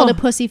expect people deal? to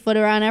pussyfoot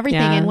around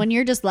everything, Yeah. and when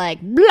you're just like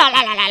blah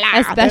blah blah blah, blah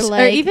Especially- they're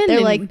or like, even they're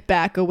in- like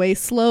back away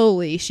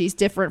slowly. She's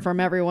different from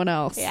everyone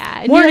else. Yeah.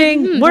 And you're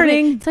Warning, like,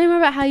 warning. Tell me more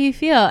about how you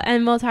feel,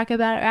 and we'll talk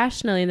about it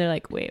rationally. And they're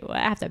like, "Wait, what?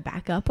 I have to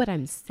back up what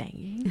I'm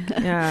saying."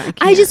 Yeah, I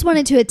can't. just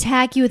wanted to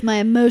attack you with my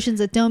emotions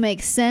that don't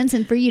make sense,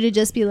 and for you to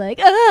just be like,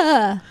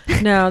 ah.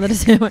 no. That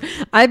isn't.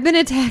 I've been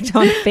attacked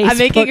on Facebook. I'm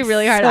making a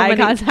really hard so eye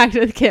many- contact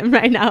with Kim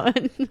right now,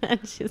 and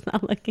she's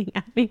not looking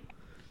at me.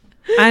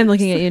 I'm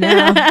looking at you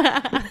now.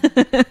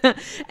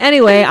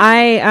 Anyway,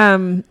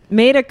 I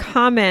made a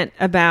comment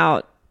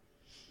about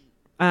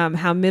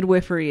how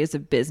midwifery is a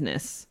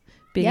business.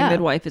 Being Yeah. a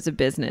midwife is a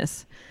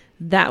business.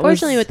 That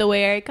Fortunately, was with the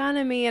way our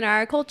economy and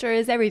our culture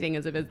is, everything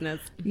is a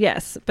business.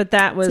 yes, but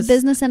that was It's a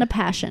business and a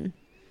passion.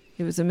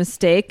 it was a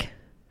mistake.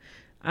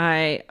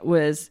 I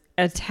was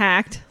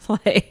attacked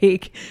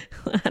like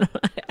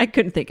I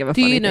couldn't think of a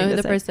Do funny you know thing who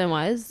to the say. person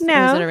was? No.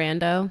 Was it a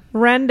rando?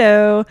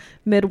 Rando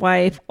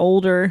midwife,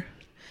 older,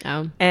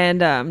 Oh.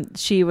 and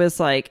she was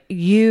like,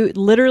 "You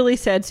literally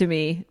said to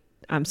me."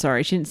 I'm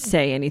sorry, she didn't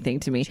say anything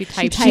to me. She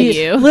typed typed to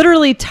you.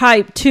 Literally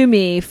typed to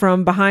me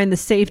from behind the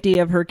safety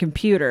of her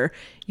computer.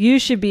 You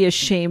should be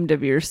ashamed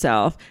of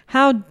yourself.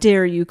 How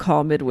dare you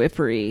call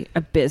midwifery a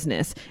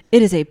business?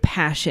 It is a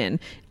passion.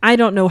 I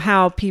don't know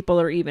how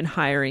people are even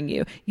hiring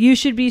you. You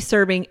should be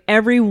serving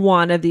every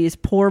one of these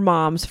poor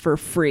moms for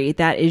free.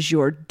 That is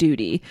your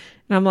duty.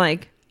 And I'm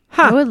like,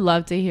 I huh. would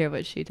love to hear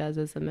what she does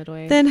as a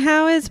midwife. Then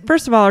how is,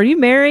 first of all, are you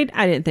married?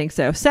 I didn't think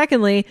so.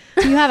 Secondly,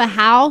 Do you have a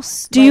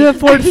house? do you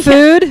afford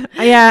food?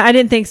 Yeah, I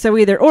didn't think so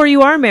either. Or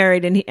you are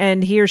married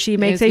and he or she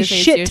makes was a gonna say,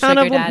 it's your shit ton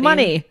of sugar daddy.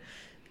 money.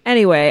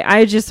 Anyway,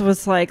 I just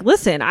was like,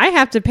 listen, I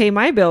have to pay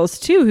my bills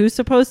too. Who's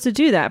supposed to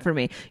do that for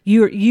me?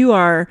 You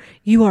are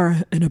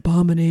an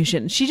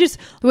abomination. She just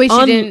Wait,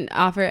 she didn't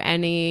offer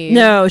any.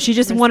 No, she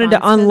just wanted to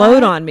response to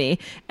unload that? on me.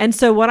 And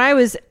so what I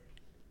was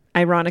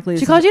ironically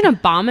She called you an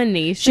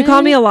abomination. she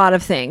called me a lot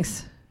of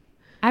things.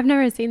 I've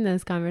never seen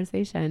this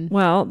conversation.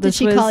 Well, Did this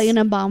she was, call you an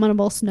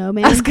abominable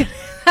snowman?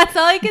 That's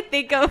all I could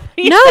think of.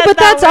 when you No, said but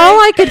that that's word. all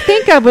I could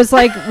think of was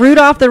like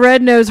Rudolph the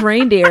Red-Nosed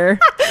Reindeer.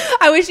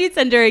 I wish you'd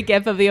send her a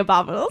gif of the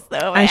abominable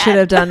snowman. I should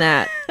have done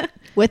that.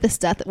 with a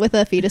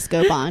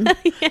fetoscope on.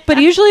 But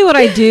usually what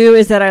I do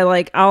is that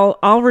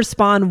I'll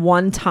respond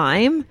one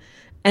time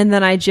and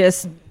then I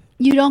just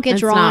You don't get It's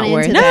drawn not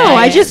worth into it. that. No,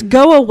 I just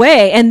go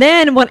away. And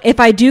then if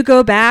I do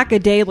go back a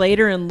day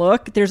later and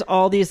look, there's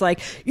all these like,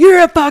 you're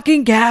a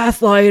fucking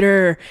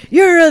gaslighter.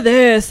 You're a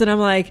this. And I'm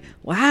like,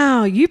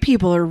 wow, you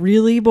people are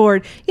really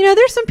bored. You know,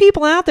 there's some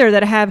people out there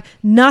that have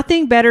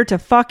nothing better to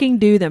fucking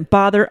do than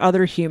bother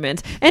other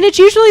humans. And it's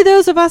usually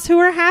those of us who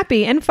are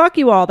happy. And fuck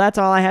you all. That's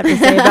all I have to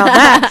say about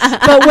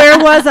that. But where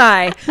was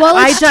I? Well,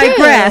 I it's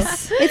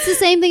digress. True. It's the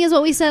same thing as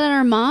what we said in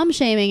our mom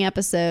shaming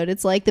episode.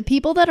 It's like the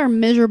people that are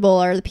miserable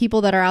are the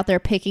people that are out there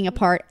picking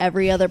apart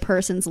every other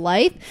person's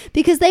life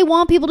because they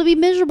want people to be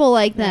miserable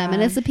like them.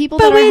 And it's the people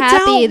that are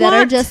happy that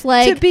are just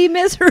like, to be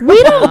miserable.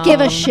 we don't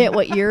give a shit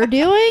what you're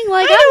doing.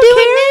 Like, I'm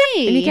doing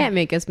me. And you can't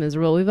make us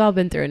miserable. We've all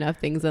been through enough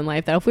things in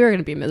life that if we were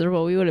going to be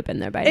miserable, we would have been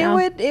there by now.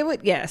 It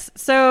would, yes.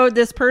 So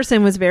this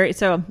person was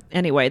so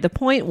anyway, the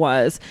point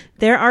was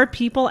there are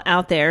people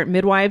out there,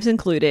 midwives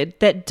included,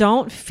 that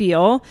don't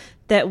feel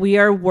that we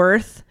are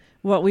worth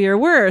what we are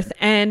worth.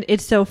 And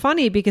it's so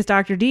funny because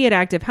Dr. D at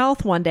Active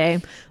Health one day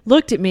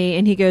looked at me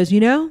and he goes,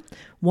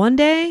 one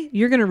day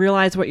you're going to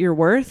realize what you're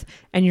worth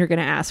and you're going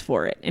to ask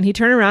for it. And he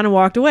turned around and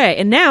walked away.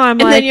 And now I'm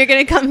and like, then you're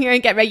going to come here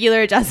and get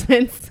regular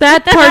adjustments.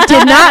 that part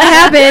did not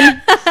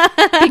happen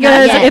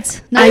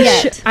because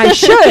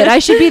I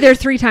should be there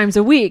 3 times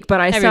a week, but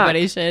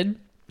Everybody should.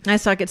 I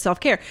suck at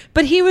self-care.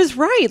 But he was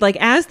right. Like,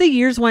 as the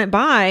years went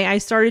by, I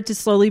started to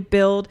slowly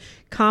build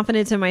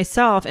confidence in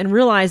myself and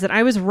realize that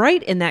I was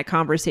right in that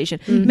conversation.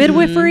 Mm-hmm.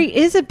 Midwifery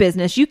is a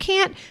business. You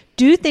can't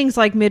do things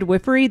like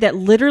midwifery that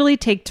literally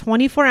take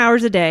 24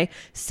 hours a day,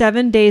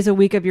 7 days a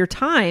week of your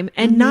time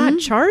and not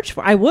charge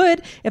for. I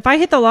would. If I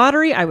hit the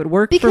lottery, I would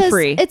work for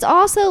free. It's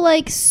also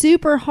like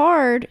super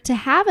hard to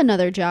have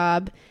another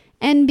job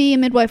and be a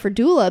midwife or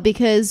doula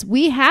because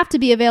we have to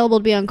be available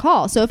to be on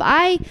call. So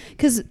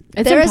because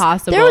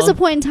impossible. There was a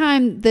point in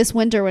time this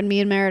winter when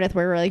me and Meredith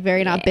were like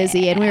very not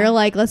busy and we were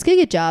like, let's go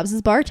get jobs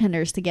as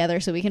bartenders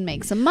together so we can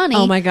make some money.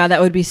 Oh my God, that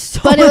would be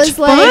so but much it was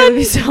fun. like, it would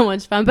be so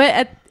much fun.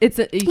 But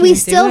we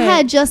still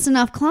had just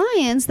enough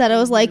clients that I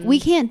was like, we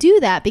can't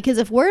do that because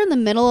if we're in the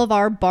middle of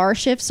our bar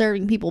shift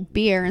serving people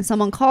beer and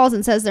someone calls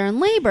and says they're in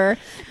labor,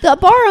 the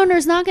bar owner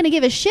is not going to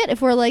give a shit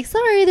if we're like,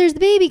 sorry, there's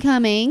the baby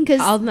coming. Because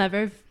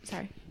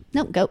sorry.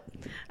 No, go.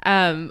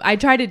 I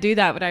tried to do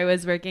that when I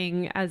was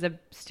working as a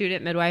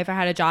student midwife. I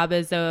had a job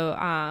as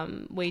a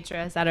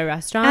waitress at a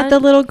restaurant. At the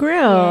Little Grill.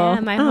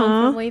 Yeah, my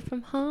home away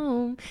from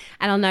home.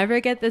 And I'll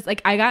never get this.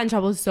 Like, I got in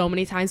trouble so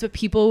many times, but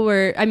people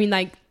were,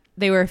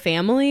 they were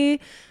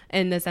family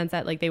in the sense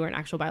that, like, they weren't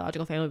actual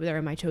biological family, but they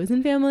were my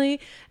chosen family.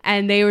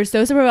 And they were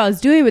so supportive of what I was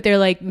doing, but they're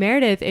like,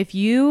 Meredith, if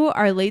you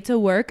are late to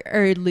work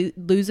or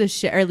lose a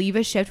shift or leave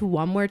a shift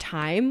one more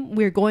time,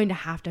 we're going to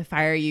have to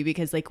fire you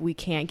because, like, we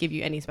can't give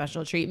you any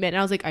special treatment. And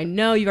I was like, I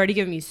know, you've already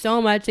given me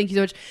so much. Thank you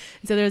so much.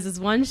 And so there was this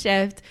one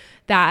shift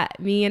that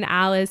me and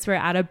Alice were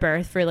at a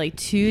birth for like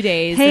 2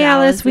 days. Hey,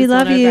 Alice, we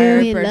love you.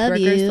 We love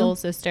you. Soul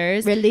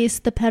sisters. Release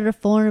the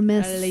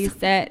piriformis. Release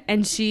it.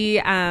 And she,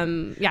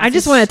 I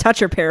just want to touch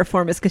her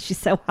piriformis because she's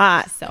so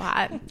hot. So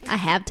hot. I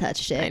have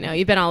touched it. I know,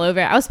 you've been all over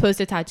it. I was supposed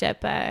to touch it,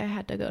 but I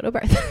had to go to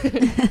birth. but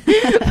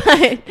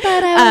I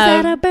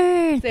was at a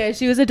birth. So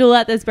she was a doula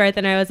at this birth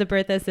and I was a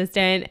birth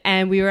assistant,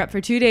 and we were up for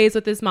 2 days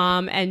with this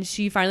mom, and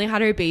she finally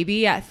had her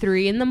baby at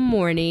 3 a.m.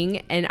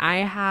 and I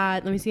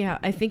had, let me see how,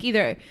 I think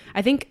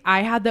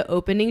I had the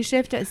opening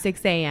shift at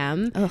 6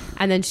 a.m.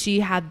 and then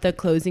she had the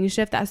closing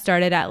shift that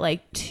started at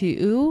like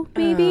 2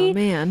 maybe. Oh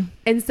man.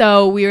 And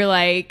so we were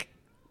like,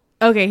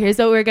 okay, here's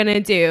what we're gonna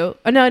do.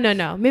 Oh,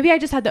 no. Maybe I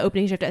just had the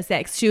opening shift at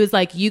 6. She was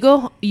like, you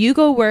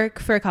go work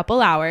for a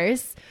couple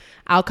hours.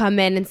 I'll come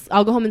in and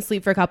I'll go home and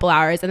sleep for a couple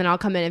hours, and then I'll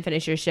come in and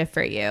finish your shift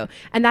for you.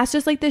 And that's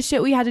just like the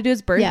shit we had to do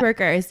as birth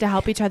workers to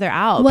help each other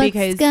out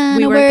because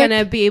we weren't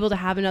going to be able to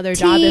have another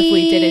job if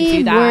we didn't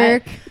do that.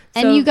 Work.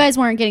 And you guys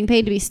weren't getting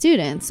paid to be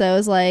students. So it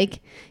was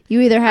like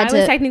you either had I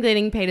was technically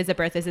getting paid as a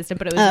birth assistant,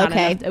 but it was not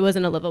enough. It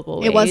wasn't a livable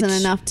wage. It wasn't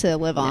enough to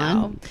live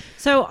on.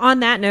 So on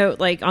that note,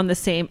 like on the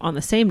same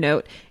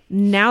note,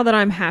 now that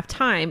I'm half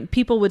time,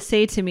 people would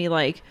say to me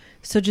like,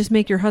 so just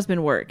make your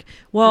husband work.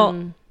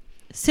 Well,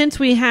 since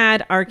we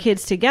had our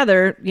kids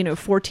together,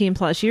 14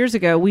 plus years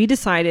ago, we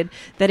decided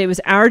that it was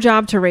our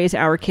job to raise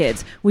our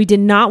kids. We did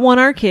not want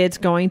our kids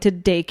going to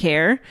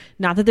daycare.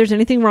 Not that there's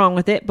anything wrong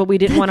with it, but we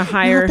didn't want to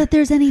hire. Not that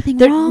there's anything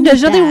wrong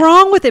There's with nothing that.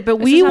 wrong with it, but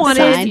we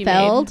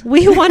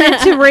wanted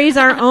to raise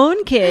our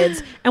own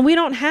kids, and we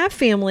don't have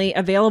family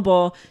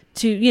available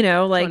to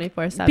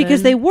 24/7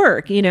 because they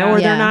work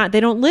or they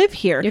don't live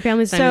here. Your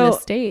family's not in the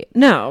state.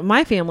 No,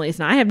 my family is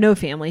not. I have no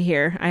family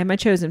here. I have my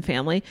chosen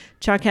family.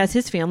 Chuck has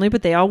his family,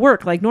 but they all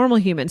work like normal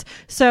humans.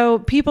 So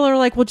people are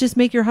like, well, just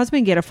make your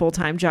husband get a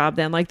full-time job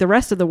then, like the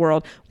rest of the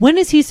world. When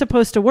is he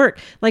supposed to work?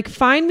 Like,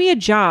 find me a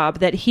job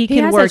that he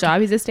can work. He has a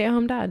job. He's a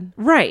stay-at-home dad.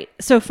 Right.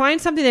 So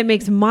find something that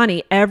makes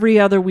money every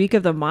other week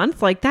of the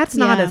month. Like, that's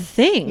not a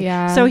thing.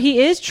 Yeah. So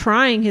he is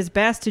trying his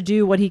best to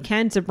do what he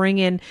can to bring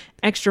in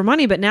extra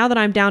money. But now that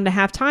I'm down to to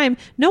have time.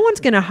 No one's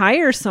going to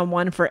hire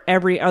someone for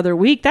every other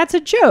week. That's a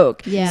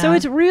joke. Yeah. So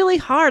it's really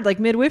hard. Like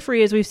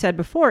midwifery, as we've said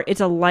before,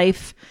 it's a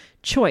life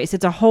choice.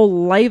 It's a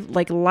whole life,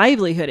 like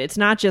livelihood. It's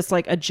not just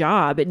like a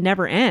job. It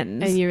never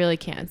ends. And you really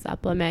can't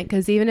supplement,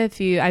 because even if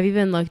I've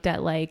even looked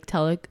at like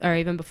or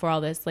even before all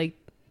this, like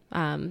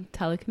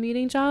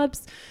telecommuting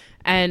jobs,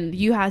 and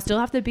you still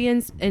have to be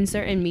in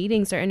certain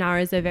meetings certain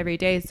hours of every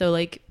day. So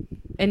like,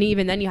 and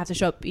even then you have to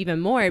show up even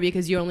more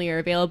because you only are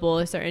available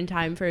a certain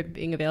time for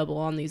being available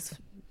on these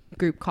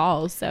group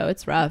calls. So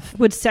it's rough.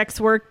 Would sex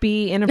work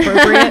be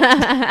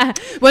inappropriate?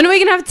 When are we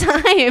gonna have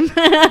time?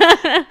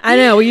 I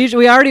know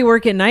we already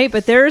work at night,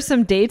 but there are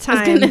some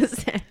daytime.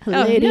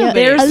 Lady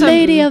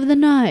of the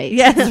night.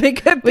 Yes, we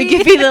could be. We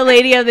could be the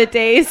lady of the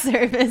day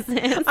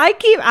services.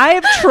 I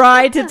have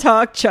tried to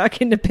talk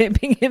Chuck into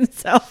pimping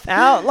himself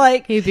out.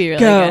 Like, He'd be really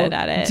go, good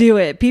at it. do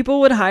it. People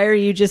would hire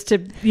you just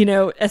to,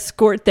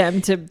 escort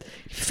them to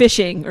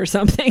fishing or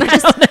something. I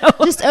don't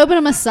know. Just open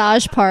a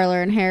massage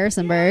parlor in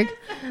Harrisonburg.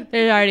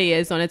 There already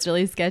is one. It's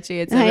really sketchy.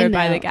 It's I over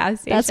by know. the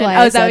gas station. That's why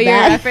I is that said what you're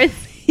that.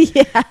 referencing?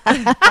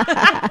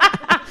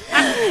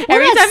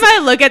 Every not time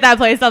I look at that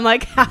place, I'm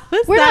like, how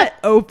is We're that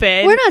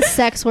open? We're not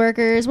sex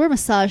workers. We're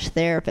massage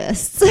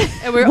therapists.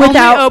 And we're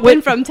Without- only open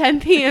with- from 10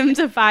 p.m.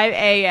 to 5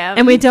 a.m.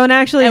 And we don't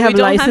actually And have we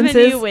don't licenses.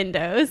 have any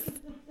windows.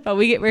 But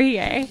we're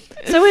here.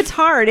 So it's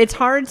hard. It's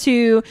hard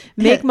to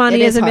make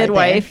money It as is a hard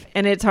midwife,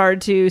 and it's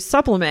hard to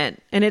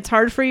supplement, and it's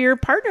hard for your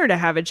partner to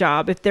have a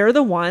job if they're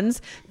the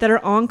ones that are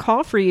on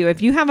call for you.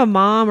 If you have a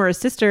mom or a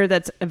sister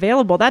that's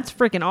available, that's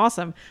freaking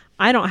awesome.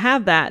 I don't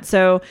have that.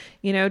 So,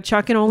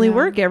 Chuck can only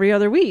work every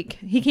other week.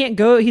 He can't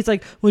go. He's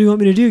like, what do you want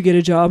me to do? Get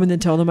a job and then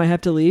tell them I have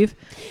to leave?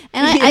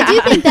 And I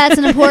do think that's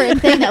an important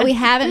thing that we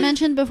haven't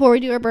mentioned before we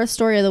do our birth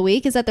story of the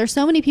week, is that there's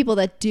so many people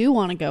that do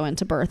want to go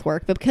into birth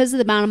work, but because of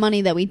the amount of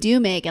money that we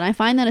do make, and I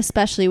find that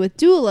especially with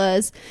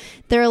doulas,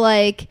 they're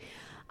like,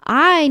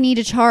 I need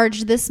to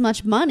charge this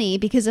much money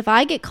because if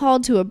I get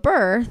called to a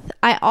birth,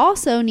 I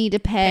also need to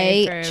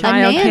pay Pay a for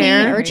nanny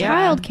childcare. or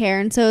Yeah. childcare.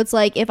 And so it's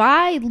like, if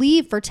I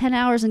leave for 10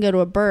 hours and go to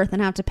a birth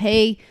and have to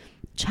pay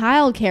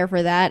childcare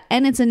for that,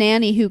 and it's a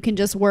nanny who can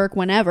just work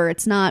whenever,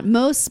 it's not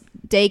most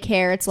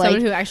daycare. It's Someone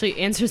like, who actually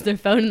answers their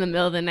phone in the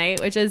middle of the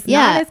night, which is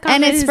Yeah, not as common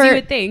and it's as for- you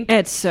would think.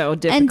 It's so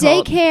difficult. and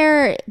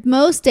daycare,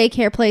 most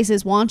daycare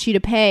places want you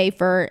to pay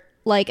for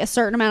like a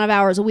certain amount of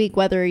hours a week,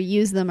 whether you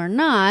use them or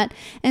not.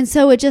 And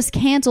so it just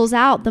cancels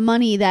out the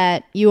money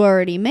that you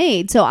already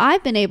made. So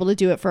I've been able to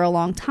do it for a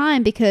long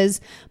time because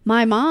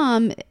my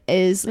mom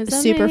is That's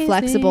super amazing.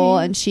 flexible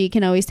and she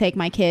can always take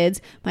my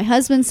kids. My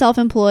husband's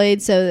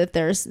self-employed, so if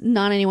there's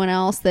not anyone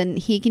else, then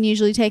he can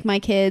usually take my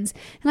kids.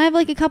 And I have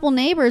like a couple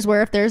neighbors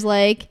where if there's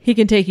like, He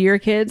can take your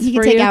kids he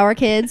can for take you? our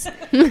kids.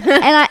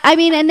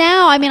 And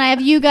now I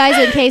have you guys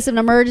in case of an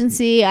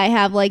emergency. I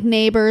have like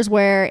neighbors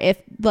where if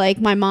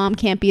like my mom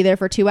can't be there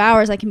for 2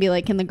 hours, I can be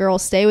like, can the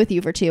girls stay with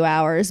you for 2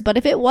 hours? But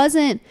if it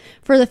wasn't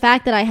for the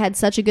fact that I had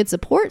such a good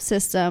support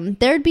system,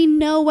 there'd be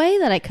no way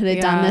that I could have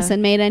done Yeah. this and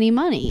made any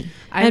money.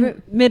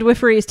 And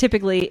midwifery is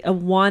typically a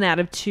 1 out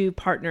of 2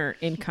 partner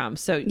income.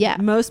 So Yeah.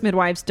 most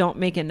midwives don't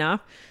make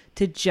enough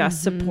to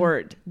just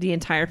support the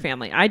entire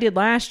family. I did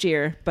last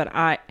year, but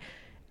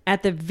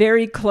at the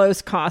very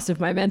close cost of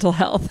my mental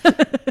health.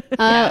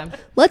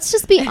 Let's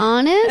just be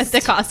honest. At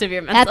the cost of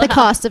your mental At the health.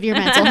 cost of your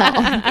mental health.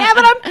 Yeah,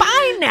 but I'm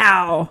fine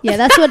now. Yeah,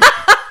 that's what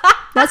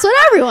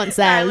everyone All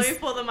right, let me says.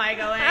 pull the mic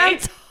away. I'm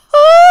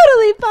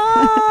totally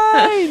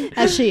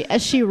fine.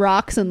 As she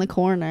rocks in the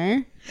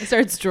corner.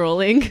 Starts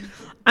drooling.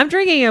 I'm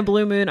drinking a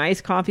Blue Moon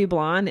iced coffee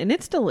blonde, and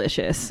it's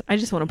delicious. I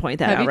just want to point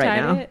that Have out you right tried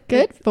now. it?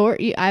 Good for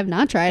you. I've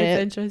not tried It's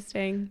it.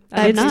 interesting.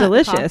 It's not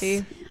delicious.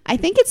 coffee. I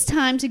think it's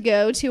time to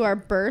go to our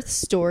birth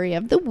story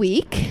of the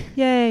week.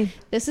 Yay.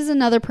 This is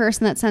another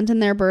person that sent in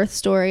their birth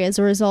story as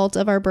a result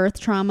of our birth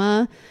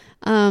trauma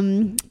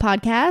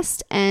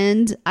podcast,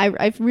 and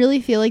I really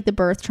feel like the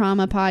birth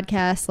trauma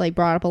podcast like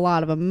brought up a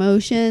lot of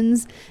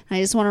emotions. And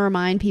I just want to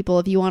remind people,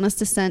 if you want us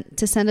to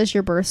send us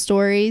your birth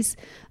stories,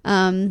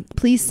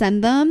 please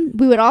send them.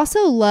 We would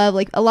also love,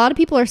 like, a lot of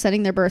people are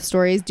sending their birth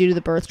stories due to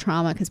the birth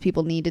trauma because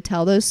people need to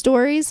tell those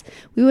stories.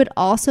 We would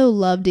also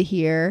love to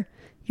hear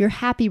your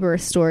happy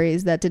birth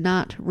stories that did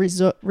not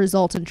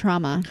result in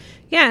trauma.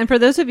 Yeah, and for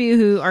those of you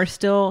who are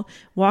still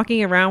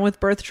walking around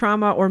with birth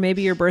trauma, or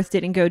maybe your birth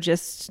didn't go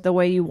just the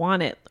way you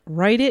want it,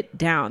 write it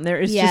down. There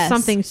is Yes. just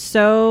something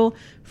so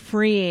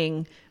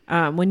freeing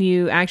when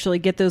you actually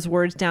get those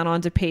words down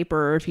onto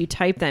paper, or if you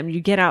type them, you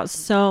get out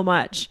so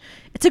much.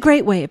 It's a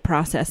great way of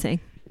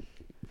processing.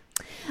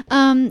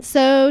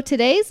 So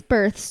today's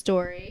birth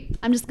story,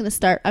 I'm just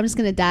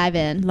gonna dive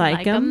in.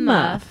 Like a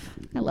muff.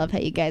 I love how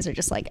you guys are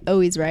just like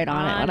always right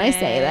on it when I On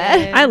say it.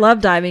 that. I love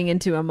diving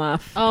into a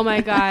muff. Oh my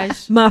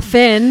gosh.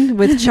 Muffin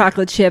with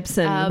chocolate chips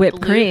and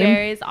whipped cream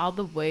Blueberries all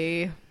the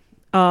way.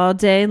 all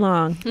day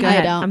long. Go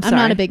ahead. I'm I'm sorry.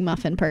 not a big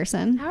muffin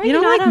person. How are You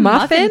don't not like a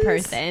muffin muffins?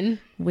 person?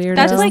 Weirdo.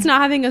 That's like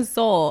not having a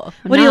soul.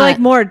 What do you not. like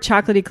more?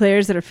 Chocolate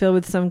eclairs that are filled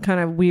with some kind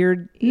of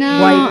weird No,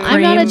 white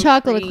I'm not a cream?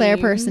 chocolate eclair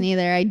cream. person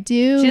either. I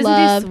do She doesn't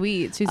love do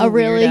sweet. She's a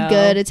really weirdo.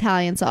 good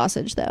Italian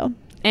sausage though.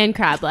 And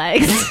crab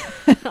legs.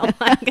 Oh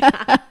my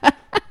God.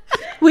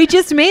 We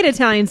just made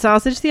Italian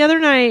sausage the other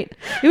night.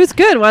 It was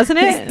good, wasn't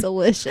It's it?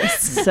 delicious.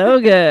 So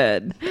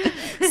good.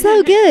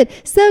 So good.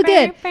 So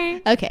good.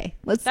 Okay.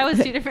 That was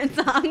 2 different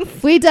songs.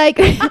 We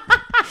digress.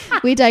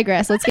 We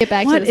digress. Let's get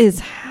back What to is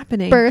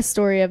happening? birth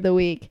story of the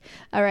week.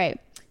 All right.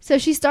 So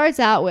she starts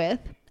out with,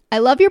 I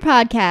love your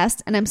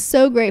podcast, and I'm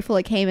so grateful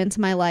it came into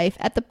my life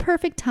at the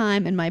perfect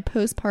time in my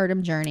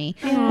postpartum journey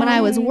when I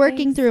was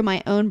working through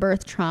my own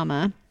birth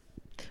trauma.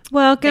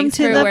 Welcome Thanks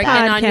to for the working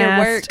podcast. on your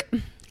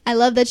work. I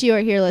love that you are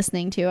here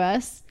listening to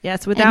us.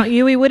 Yes, without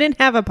you, we wouldn't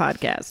have a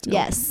podcast.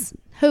 Yes.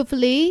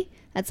 Hopefully,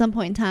 at some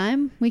point in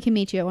time, we can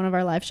meet you at one of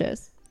our live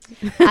shows.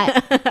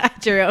 I,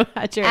 At your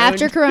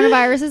after own.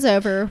 coronavirus is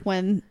over,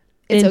 when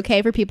it's In-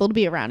 okay for people to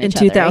be around In each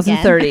other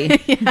again.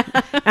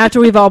 2030, after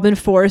we've all been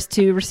forced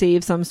to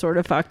receive some sort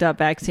of fucked up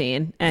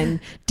vaccine and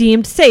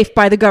deemed safe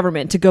by the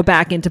government to go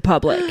back into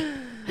public.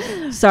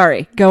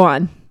 Sorry, go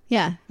on.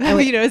 Yeah.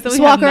 You know, so Just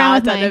we walk have around not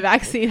with done my- a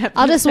vaccine episode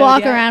I'll just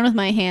walk yet. around with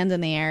my hands in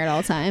the air at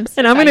all times.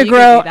 And I'm Fine, gonna you can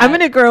grow. do that. I'm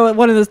gonna grow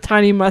one of those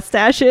tiny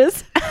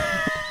mustaches,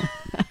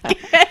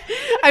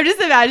 I'm just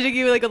imagining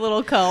you with like a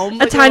little comb. a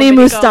like tiny little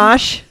mini comb.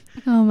 moustache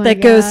Oh my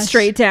that goes gosh.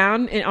 straight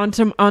down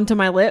and onto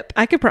my lip.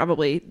 I could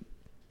probably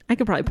pull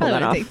That that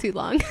wouldn't off. take too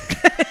long.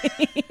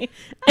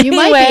 You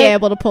might Anyway, be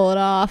able to pull it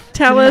off.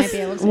 Tell You might us be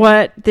able to.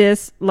 what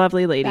this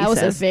lovely lady That was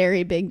says. a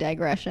very big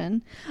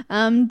digression.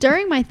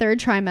 During my 3rd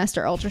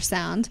trimester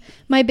ultrasound,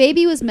 my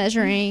baby was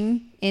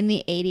measuring in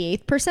the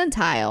 88th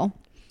percentile.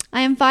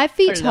 I am 5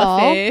 feet tall.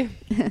 I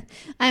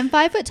am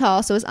 5 foot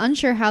tall, so I was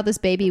unsure how this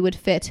baby would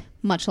fit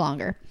much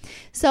longer.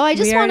 So I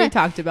just we want already to.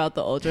 talked about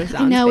the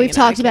ultrasound. I know being we've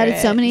talked about it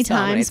so inaccurate many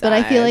times, but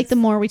I feel like the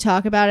times. more we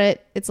talk about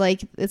it, it's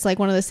like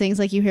one of those things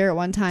like you hear it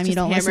one time, you Just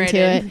don't hammer listen to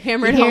it in. it.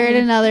 Hammer You it hear it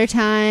home. another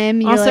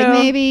time. You're Also- like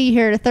maybe you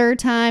hear it a 3rd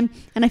time,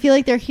 and I feel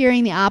like they're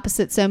hearing the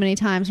opposite so many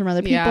times from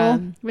other people, Yeah.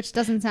 which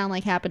doesn't sound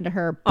like happened to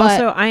her. But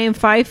Also, I am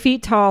 5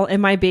 feet tall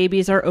and my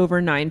babies are over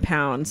 9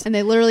 pounds, and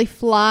they literally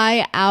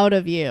fly out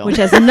of you. which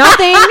has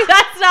nothing.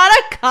 That's not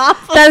a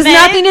compliment. That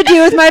has nothing to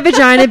do with my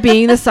vagina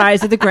being the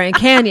size of the Grand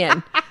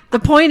Canyon. The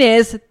point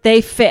is,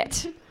 they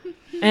fit.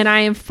 And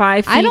I am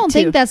 5 feet I don't two.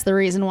 think that's the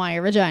reason why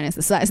your vagina is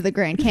the size of the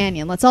Grand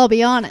Canyon. Let's all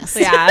be honest.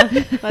 Yeah,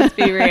 let's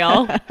be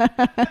real.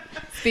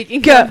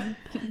 Speaking Go. of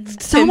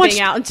so much,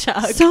 pimping out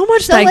Chuck. so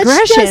much So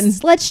digression.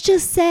 let's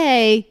just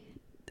say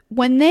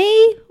when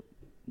they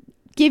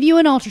give you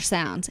an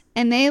ultrasound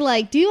and they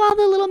like do all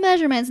the little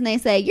measurements and they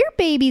say your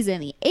baby's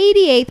in the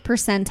 88th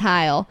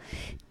percentile,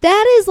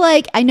 that is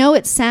like, I know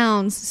it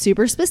sounds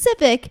super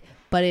specific,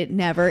 but it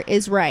never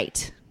is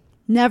right.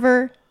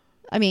 Never.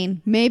 I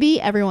mean, maybe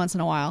every once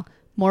in a while.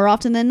 More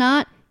often than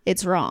not,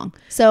 it's wrong.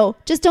 So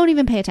just don't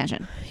even pay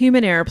attention.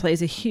 Human error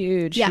plays a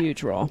huge, Yeah.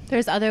 huge role.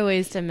 There's other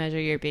ways to measure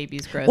your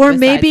baby's growth, Or besides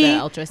maybe- the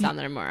ultrasound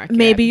that are more accurate.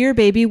 Maybe your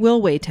baby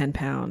will weigh 10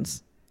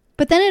 pounds.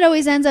 But then it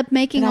always ends up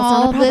making But that's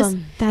all not a this.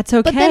 problem. That's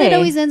okay. But then it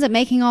always ends up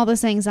making all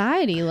this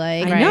anxiety.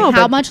 Like, I know,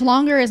 how but- much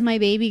longer is my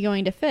baby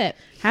going to fit?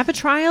 Have a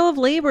trial of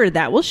labor.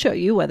 That will show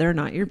you whether or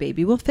not your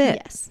baby will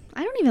fit. Yes.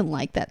 I don't even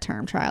like that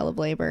term, trial of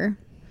labor.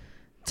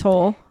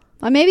 Toll.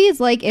 Maybe it's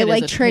like it is like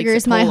a- takes a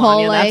triggers my toll on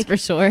whole you, that's like for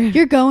sure.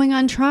 you're going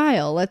on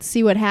trial. Let's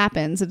see what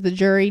happens if the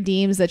jury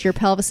deems that your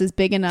pelvis is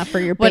big enough for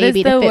your What is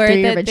baby the to fit word through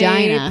your that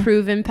vagina. they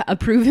proven a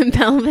proven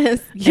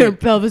pelvis? Your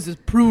pelvis is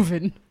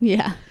proven.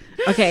 Yeah.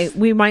 Okay,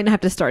 we might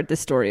have to start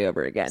this story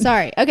over again.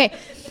 Sorry. Okay.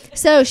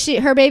 So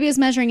her baby was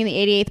measuring in the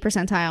 88th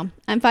percentile.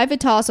 I'm 5 foot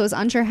tall, so I was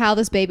unsure how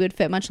this baby would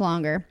fit much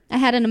longer. I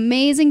had an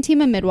amazing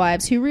team of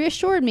midwives who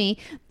reassured me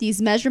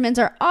these measurements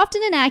are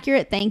often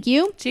inaccurate, thank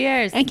you,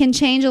 Cheers. and can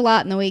change a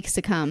lot in the weeks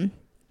to come.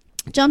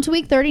 Jump to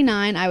week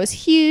 39, I was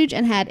huge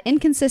and had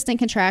inconsistent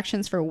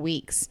contractions for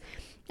weeks.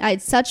 I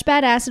had such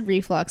bad acid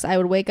reflux, I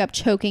would wake up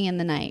choking in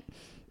the night.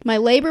 My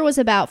labor was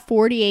about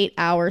 48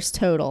 hours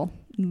total.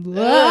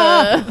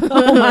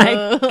 Oh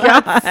my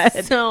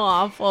God. so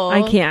awful.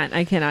 I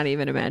cannot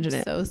even imagine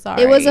it. So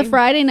sorry. It was a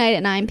Friday night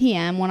at 9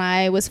 p.m. when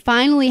I was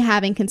finally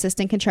having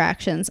consistent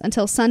contractions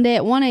until Sunday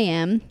at 1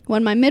 a.m.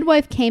 when my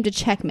midwife came to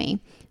check me.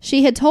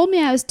 She had told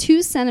me I was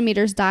 2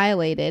 centimeters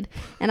dilated,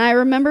 and I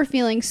remember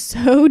feeling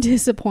so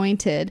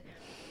disappointed.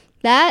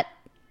 I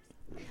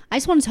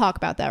just want to talk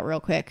about that real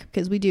quick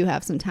because we do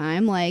have some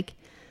time. Like,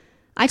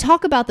 I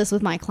talk about this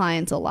with my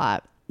clients a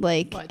lot.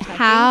 Like, What, checking?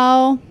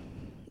 how...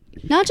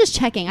 Not just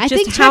checking. I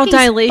Just think how checking's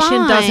dilation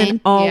fine.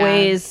 doesn't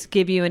always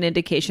give you an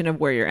indication of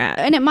where you're at.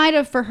 And it might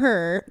have for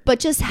her, but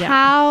just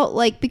how,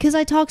 like, because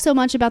I talk so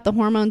much about the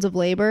hormones of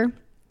labor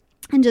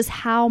and just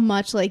how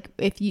much, like,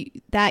 if you,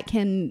 that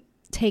can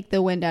take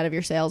the wind out of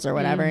your sails or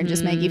whatever and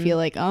just make you feel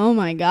like, oh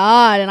my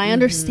God. And I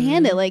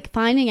understand it, like,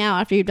 finding out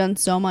after you've done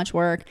so much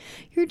work,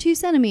 you're 2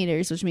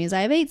 centimeters, which means I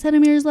have 8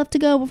 centimeters left to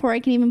go before I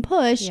can even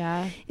push.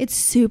 Yeah. It's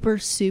super,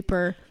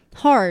 super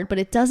hard, but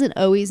it doesn't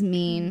always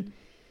mean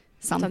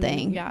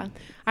something. Yeah.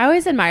 I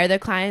always admire the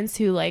clients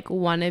who like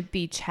want to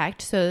be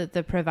checked so that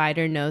the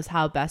provider knows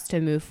how best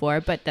to move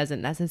forward, but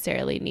doesn't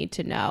necessarily need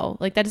to know.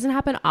 Like that doesn't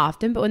happen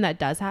often, but when that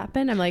does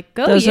happen, I'm like,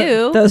 go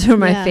those are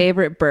my Yeah.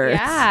 favorite births.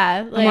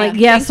 Yeah. I'm like,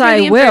 yes, thanks for I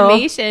the will.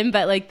 information,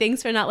 but like,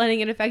 thanks for not letting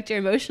it affect your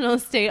emotional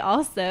state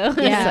also.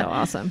 Yeah. So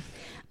awesome.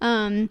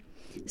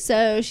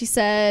 So she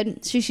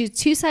said she's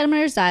 2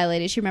 centimeters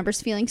dilated. She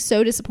remembers feeling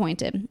so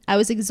disappointed. I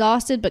was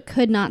exhausted but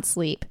could not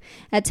sleep.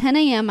 At 10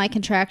 a.m., my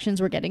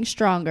contractions were getting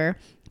stronger,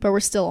 but were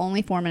still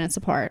only 4 minutes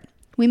apart.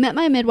 We met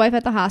my midwife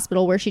at the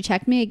hospital where she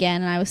checked me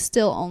again, and I was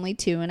still only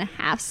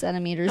 2.5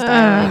 centimeters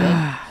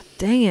dilated.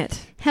 Dang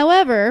it.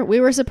 However, we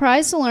were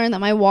surprised to learn that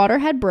my water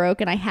had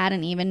broke and I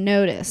hadn't even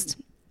noticed.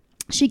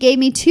 She gave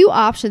me 2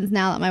 options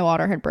now that my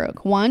water had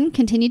broke. 1,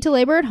 continue to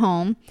labor at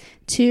home.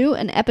 2,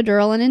 an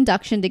epidural and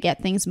induction to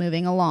get things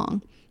moving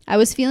along. I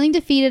was feeling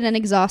defeated and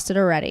exhausted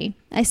already.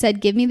 I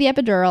said, give me the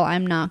epidural.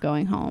 I'm not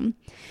going home.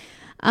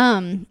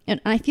 And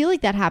I feel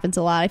like that happens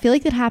a lot. I feel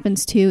like that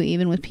happens too,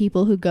 even with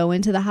people who go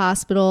into the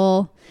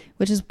hospital,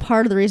 which is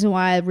part of the reason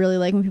why I really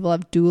like when people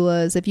have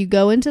doulas. If you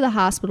go into the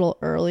hospital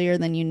earlier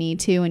than you need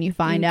to and you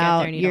find get there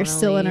out and you you're don't wanna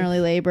still in leave. early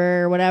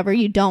labor or whatever,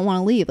 you don't want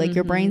to leave. Like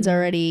your brain's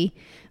already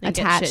Like,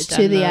 get attached shit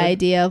to done the mode.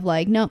 idea of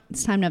like, nope,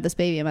 it's time to have this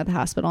baby. I'm at the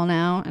hospital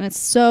now. And it's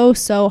so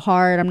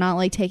hard. I'm not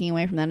like taking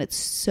away from that. It's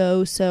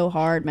so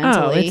hard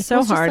mentally. it's so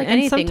Well, it's just hard. like And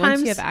anything. sometimes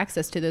Once you have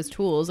access to those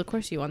tools, of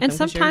course you want And them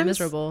because you're sometimes-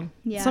 miserable.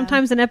 Yeah.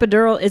 sometimes an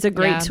epidural is a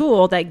great Yeah.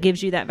 tool that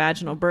gives you that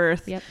vaginal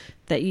birth Yep.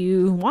 that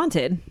you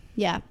wanted.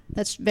 Yeah,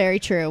 that's very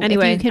true.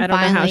 Anyway, if you can I don't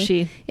know how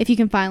finally, if you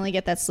can finally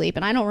get that sleep,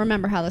 and I don't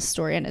remember how the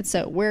story ended,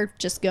 so we're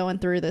just going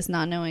through this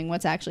not knowing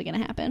what's actually going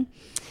to happen.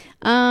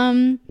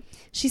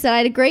 She said, I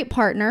had a great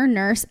partner,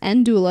 nurse,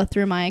 and doula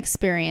through my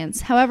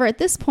experience. However, at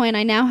this point,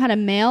 I now had a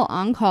male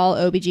on-call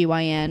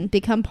OBGYN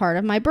become part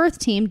of my birth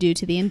team due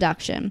to the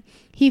induction.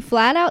 He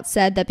flat out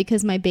said that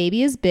because my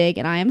baby is big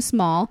and I am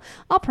small,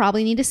 I'll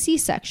probably need a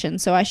C-section,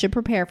 so I should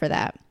prepare for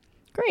that.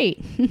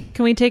 Great.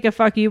 Can we take a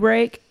fuck you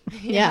break?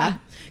 Yeah.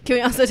 Can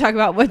we also talk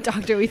about what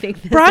doctor we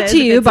think this Brought is? to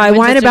If you it's by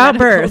Wine Winchester About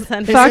Medical Birth.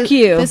 Center? Fuck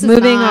you. This is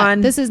Moving not-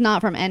 on. This is not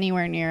from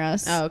anywhere near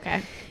us. Oh,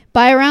 okay.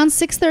 By around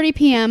 6:30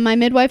 p.m., my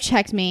midwife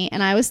checked me,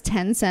 and I was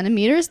 10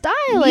 centimeters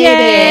dilated,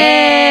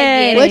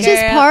 Yay! which is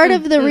Girl. part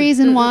of the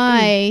reason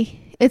why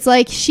it's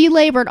like she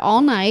labored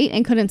all night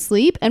and couldn't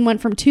sleep and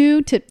went from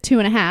 2 to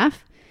 2.5,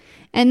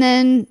 and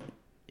then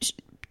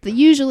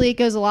usually it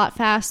goes a lot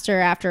faster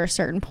after a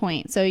certain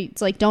point. So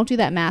it's like, don't do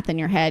that math in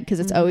your head because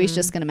it's always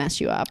just going to mess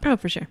you up. Oh,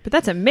 for sure. But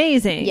that's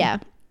amazing. Yeah.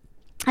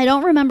 I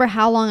don't remember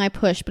how long I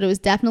pushed, but it was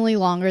definitely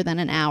longer than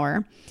an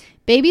hour.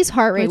 Baby's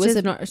heart rate was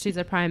She's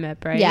a primate,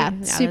 right? Yeah,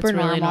 super that's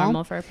really normal.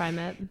 normal for a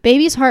primate.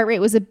 Baby's heart rate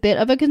was a bit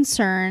of a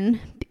concern,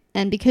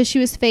 and because she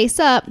was face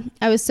up,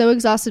 I was so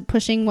exhausted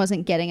pushing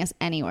wasn't getting us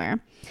anywhere.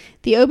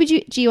 The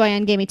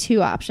OBGYN gave me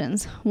 2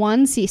 options.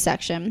 1,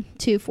 C-section.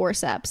 2,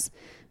 forceps.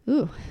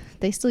 Ooh,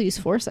 they still use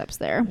forceps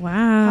there. How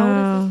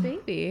Wow. old is this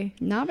baby?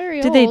 Not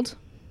very Did they- old.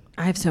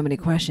 I have so many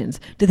questions.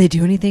 Did they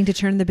do anything to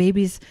turn the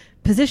baby's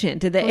position?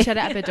 Did they? Well, she had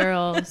an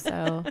epidural,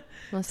 so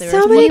unless they were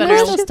So to many flip it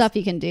There's or- still stuff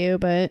you can do,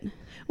 but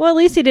Well, at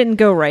least he didn't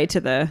go right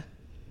to the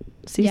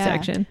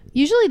C-section.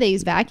 usually they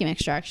use vacuum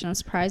extraction. I'm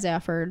surprised they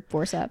offered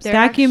forceps. They're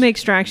Vacuum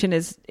extraction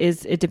is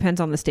it depends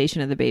on the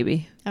station of the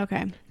baby.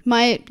 Okay.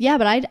 But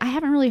I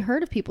haven't really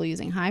heard of people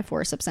using high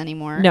forceps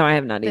anymore. No, I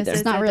have not This either.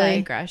 is not a really-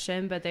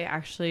 digression, but they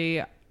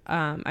actually,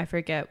 I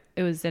forget,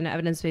 it was an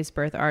evidence-based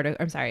birth article.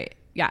 I'm sorry.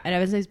 Yeah, an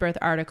evidence-based birth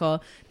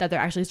article that they're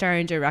actually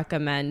starting to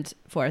recommend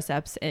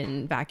forceps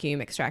in vacuum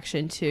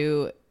extraction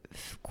to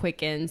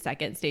quicken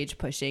second stage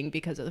pushing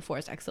because of the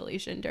forced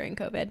exhalation during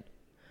COVID.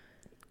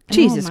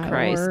 Jesus Oh, my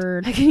Christ.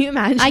 word. Can you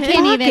imagine? I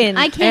can't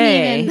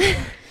even.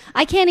 Fucking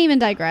I can't even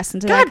digress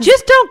into that. God, 'cause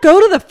just don't go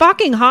to the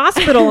fucking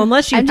hospital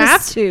unless you I'm have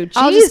just- to.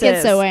 I'll just get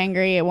Jesus. so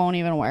angry it won't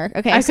even work.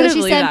 Okay, I so couldn't she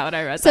believe said. that when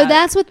I read So that.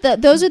 that's what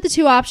those are the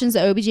 2 options the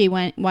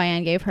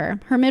OBGYN gave her.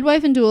 Her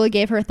midwife and doula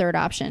gave her a 3rd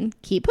option: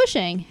 keep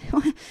pushing.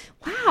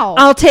 Wow.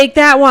 I'll take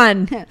that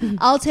one.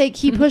 I'll take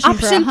keep pushing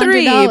for Option $100.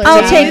 3, I'll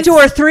guys. take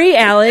door 3,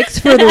 Alex,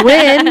 for the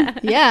win.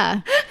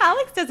 Yeah,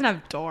 Alex doesn't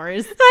have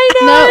doors. I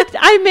know.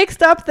 I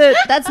mixed up the.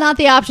 that's not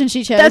the option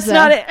she chose. That's though.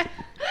 not it.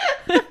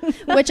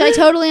 Which I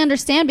totally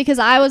understand because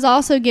I was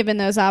also given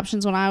those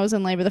options when I was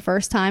in labor the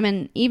first time,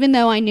 and even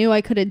though I knew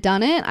I could have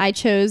done it, I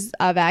chose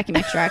vacuum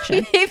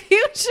extraction. If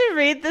you should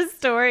read the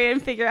story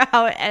and figure out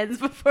how it ends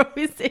before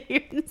we sit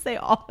here and say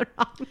all the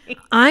wrong things.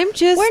 I'm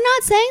just. We're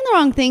not saying the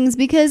wrong things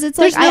because it's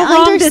There's like no I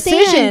wrong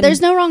understand decision.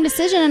 there's no wrong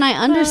decision, and I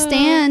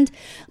understand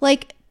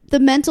like the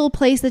mental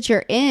place that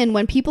you're in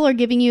when people are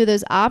giving you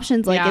those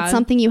options. Like Yeah. it's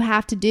something you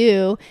have to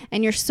do,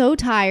 and you're so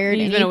tired,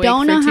 You've and been you awake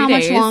don't for know 2 how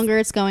much days. longer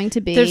it's going to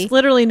be. There's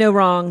literally no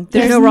wrong.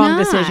 There's There's no wrong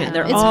not. decision.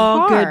 They're It's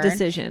all hard. good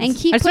decisions. And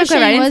keep I just want to pushing.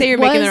 clarify, I didn't say you're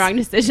making was- the wrong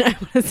decision. I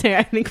want to say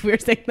I think we were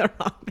saying the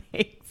wrong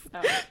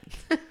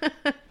things.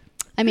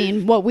 I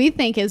mean, what we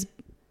think is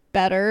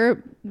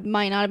better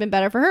might not have been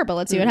better for her, but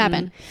let's see what Mm-hmm.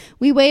 happened.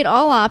 We weighed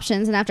all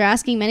options, and after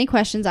asking many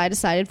questions, I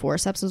decided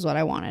forceps was what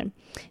I wanted.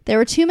 There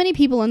were too many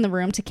people in the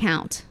room to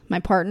count. My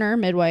partner,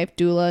 midwife,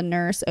 doula,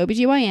 nurse,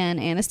 OBGYN,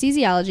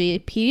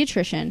 anesthesiology,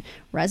 pediatrician,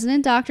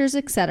 resident doctors,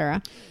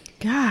 etc.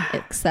 God.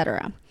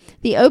 etc.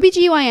 The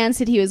OBGYN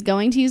said he was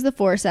going to use the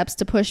forceps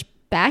to push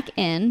back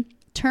in,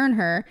 turn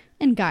her,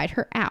 and guide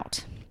her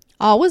out.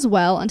 All was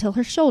well until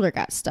her shoulder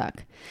got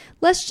stuck.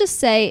 Let's just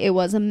say it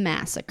was a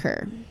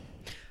massacre.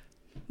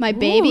 My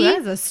baby... Ooh,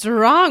 that's a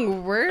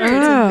strong word. It's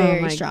a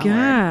very my strong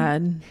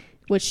God.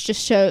 which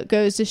just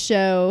goes to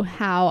show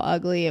how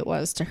ugly it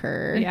was to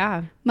her.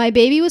 Yeah. My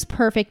baby was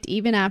perfect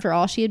even after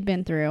all she had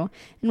been through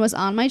and was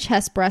on my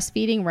chest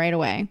breastfeeding right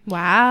away.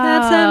 Wow.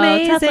 That's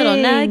amazing. Tough little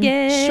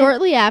nugget.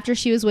 Shortly after,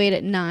 she was weighed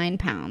at 9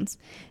 pounds.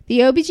 The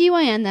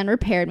OBGYN then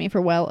repaired me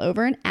for well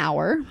over an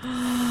hour.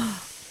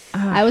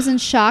 I was in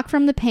shock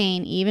from the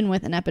pain, even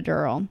with an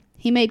epidural.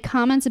 He made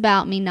comments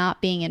about me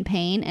not being in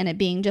pain and it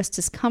being just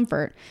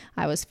discomfort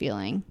I was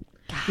feeling.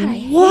 God, I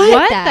hate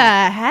What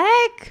that.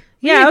 the heck?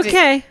 Yeah, We need to-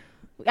 okay.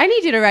 I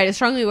need you to write a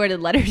strongly worded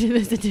letter to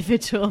this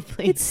individual,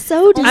 please. It's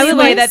so dismissive. Only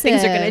way that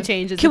things are going to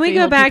change is Can if we go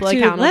hold back people to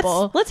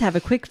accountable. let's have a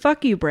quick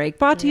fuck you break.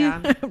 Brought to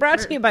Yeah. you brought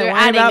to you by They're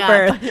Wine adding About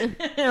up.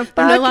 Birth. They're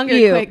Fuck no longer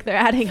you. quick. They're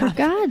adding For up.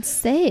 God's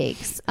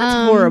sakes.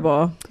 That's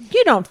horrible.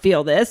 You don't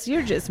feel this.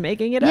 You're just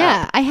making it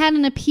Yeah, up. I had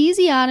an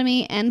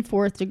episiotomy and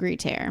 4th degree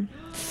tear.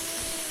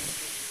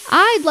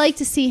 I'd like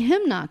to see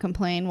him not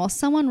complain while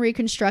someone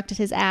reconstructed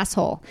his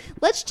asshole.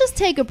 Let's just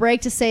take a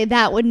break to say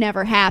that would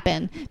never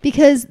happen,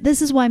 because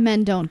this is why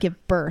men don't give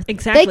birth.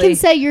 Exactly. They can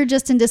say you're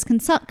just in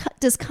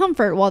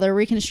discomfort while they're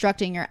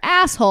reconstructing your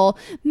asshole.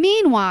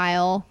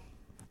 Meanwhile,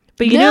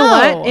 But you know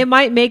No. what? It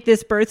might make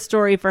this birth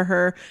story for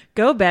her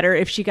go better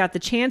if she got the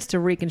chance to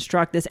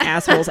reconstruct this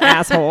asshole's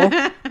asshole.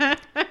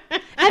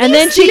 And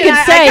then she could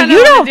I say, kinda you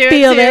wanna don't do it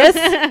feel too."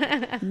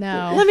 this.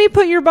 no. Let me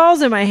put your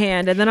balls in my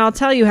hand and then I'll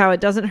tell you how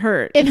it doesn't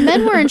hurt. If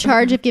men were in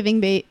charge of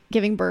giving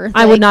birth,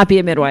 I would not be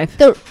a midwife.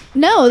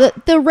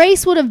 the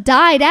race would have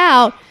died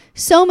out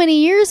so many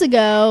years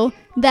ago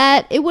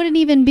that it wouldn't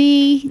even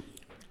be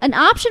an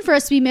option for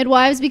us to be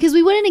midwives because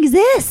we wouldn't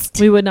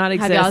exist. We would not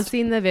Have y'all exist.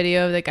 seen the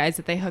video of the guys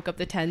that they hook up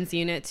the TENS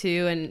unit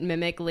to and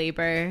mimic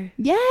labor?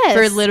 Yes.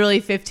 For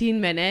literally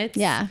 15 minutes.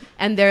 Yeah.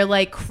 And they're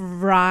like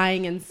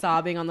crying and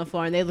sobbing on the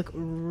floor and they look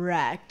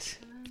wrecked.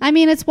 I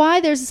mean, it's why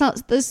there's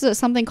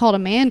something called a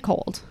man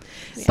cold.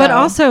 But So-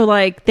 also,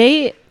 like,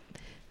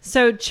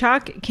 so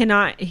Chuck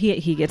cannot,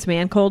 he gets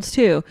man colds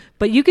too,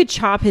 but you could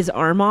chop his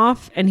arm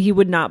off and he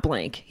would not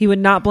blink. He would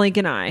not blink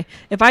an eye.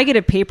 If I get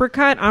a paper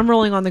cut, I'm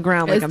rolling on the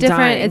ground like It's I'm different.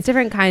 dying. It's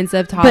different kinds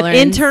of tolerance.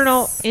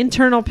 But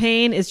internal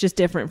pain is just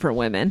different for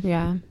women.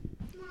 Yeah.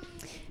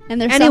 And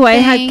there's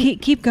Anyway, something,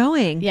 keep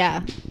going. yeah.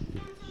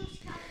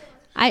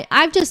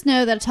 I just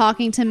know that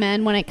talking to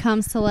men when it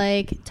comes to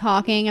like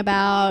talking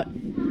about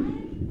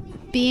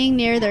being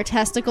near their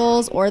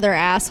testicles or their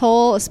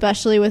asshole,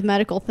 especially with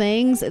medical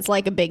things, it's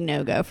like a big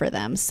no-go for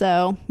them.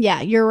 So,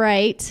 yeah, you're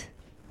right.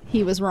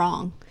 He was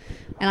wrong.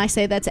 And I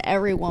say that to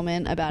every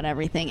woman about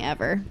everything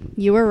ever.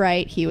 You were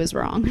right. He was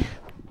wrong.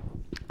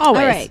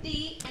 Always. All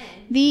right.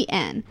 The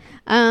end.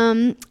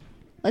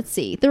 Let's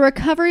see. The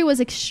recovery was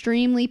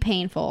extremely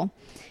painful.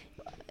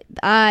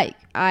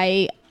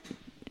 I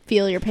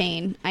feel your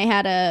pain. I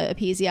had a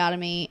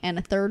episiotomy and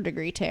a 3rd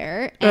degree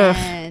tear,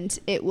 and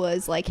it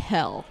was like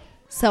hell.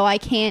 So I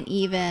can't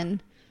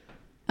even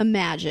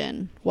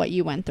imagine what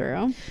you went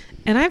through.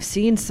 And I've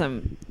seen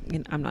some,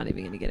 I'm not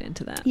even going to get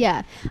into that.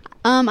 Yeah.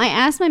 I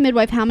asked my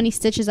midwife how many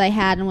stitches I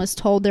had and was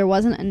told there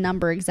wasn't a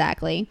number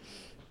exactly.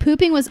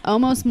 Pooping was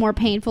almost more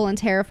painful and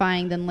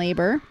terrifying than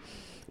labor,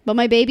 but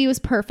my baby was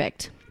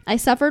perfect. I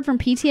suffered from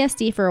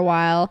PTSD for a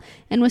while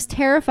and was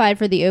terrified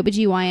for the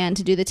OBGYN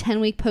to do the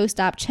 10-week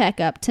post-op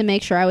checkup to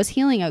make sure I was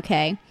healing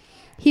okay.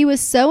 He was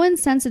so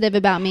insensitive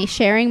about me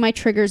sharing my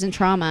triggers and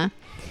trauma.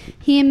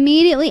 He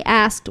immediately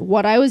asked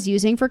what I was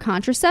using for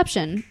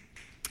contraception.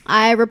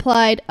 I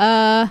replied,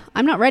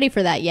 I'm not ready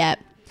for that yet.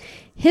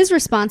 His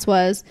response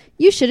was,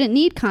 you shouldn't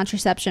need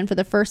contraception for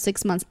the first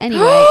 6 months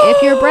anyway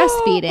if you're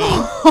breastfeeding.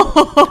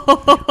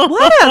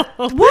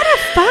 What a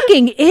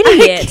fucking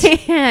idiot.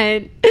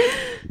 Can't.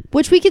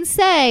 Which we can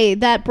say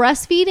that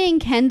breastfeeding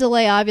can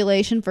delay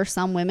ovulation for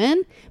some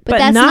women, but But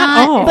that's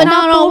not all. But It's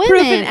not not all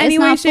foolproof women. in any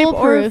It's way, not shape, or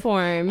foolproof.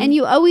 form. And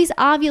you always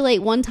ovulate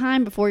one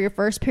time before your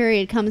first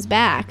period comes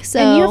back. So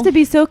And you have to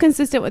be so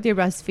consistent with your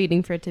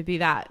breastfeeding for it to be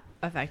that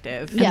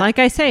effective. And Yeah. like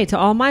I say to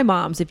all my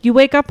moms, if you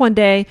wake up one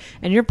day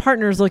and your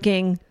partner's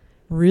looking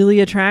really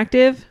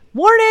attractive,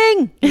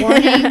 warning!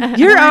 warning.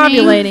 You're warning.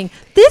 ovulating.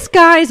 This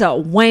guy's a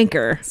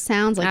wanker.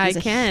 Sounds like he's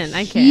I can't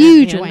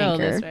huge handle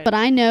this wanker, right but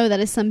I know that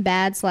is some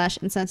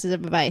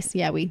bad/insensitive advice.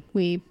 Yeah,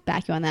 we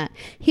back you on that.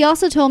 He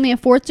also told me a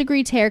 4th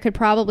degree tear could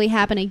probably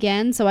happen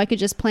again, so I could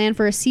just plan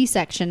for a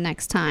C-section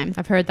next time.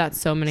 I've heard that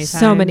so many times.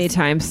 So many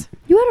times.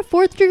 You had a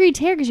 4th degree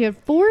tear because you had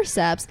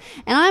forceps,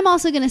 and I'm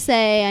also going to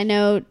say, I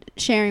know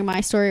sharing my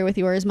story with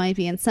yours might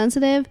be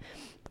insensitive,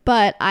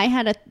 but I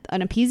had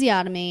an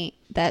episiotomy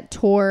that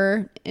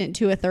tore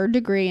into a 3rd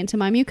degree into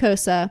my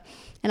mucosa.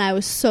 And I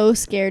was so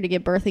scared to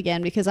give birth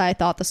again because I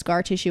thought the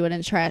scar tissue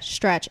wouldn't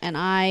stretch. And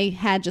I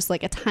had just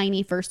like a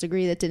tiny 1st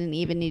degree that didn't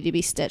even need to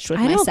be stitched with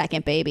my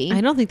second baby.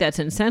 I don't think that's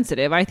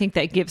insensitive. I think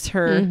that gives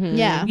her,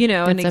 Yeah. you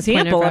know, an That's a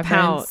point of example of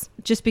how reference.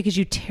 just because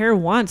you tear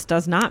once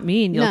does not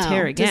mean you'll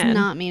tear again. Does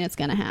not mean it's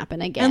going to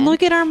happen again. And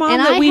look at our mom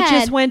And that I we had-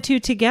 just went to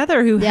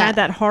together who Yeah. had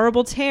that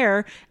horrible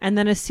tear and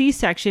then a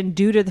C-section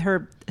due to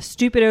her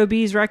stupid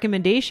OB's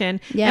recommendation.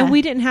 Yeah. And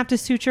we didn't have to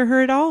suture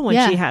her at all when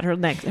Yeah. she had her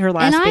last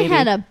And I baby.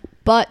 had a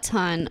butt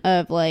ton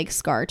of like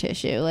scar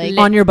tissue, like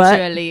On your butt?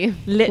 Literally.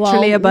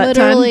 literally well, a butt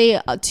ton. literally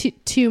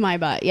to my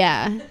butt.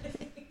 Yeah,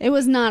 it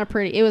was not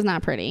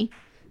pretty.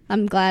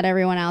 I'm glad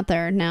everyone out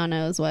there now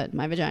knows what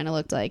my vagina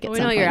looked like at We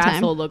some know point what your in time.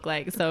 asshole look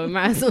like, so we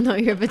might as well know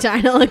what your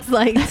vagina looks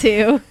like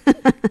too.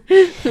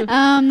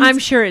 I'm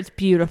sure it's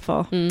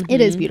beautiful.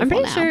 It is beautiful. I'm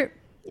pretty now. sure.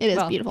 It is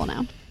well. beautiful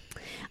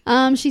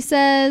now. She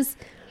says,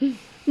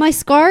 my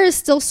scar is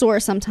still sore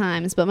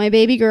sometimes, but my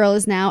baby girl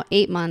is now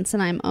 8 months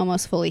and I'm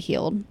almost fully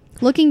healed.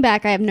 Looking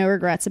back, I have no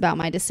regrets about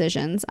my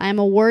decisions. I am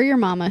a warrior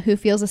mama who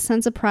feels a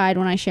sense of pride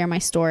when I share my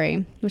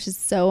story, which is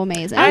so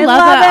amazing. I I love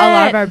love that a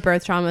lot it. of our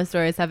birth trauma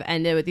stories have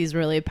ended with these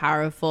really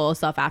powerful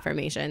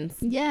self-affirmations.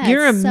 Yeah,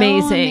 You're it's so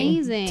amazing.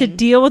 amazing. To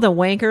deal with a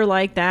wanker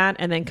like that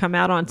and then come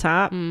out on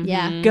top.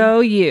 Yeah.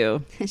 Go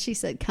you. She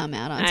said, "Come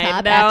out on I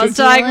top know, after it's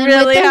like dealing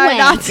really with the hard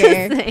not to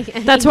wanker." say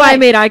it. That's why I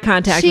made eye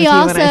contact with you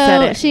when I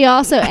said it. She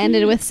also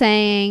ended with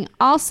saying,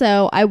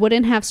 "Also, I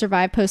wouldn't have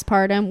survived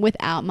postpartum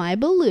without my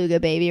beluga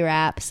baby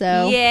wrap." So,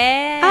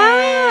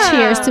 Yeah.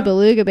 cheers to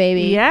beluga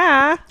baby.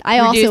 Yeah. I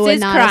also would Reduces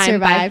not have crime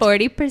by survived.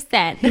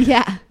 40%.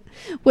 Yeah.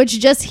 Which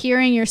just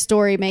hearing your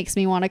story makes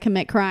me want to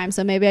commit crime.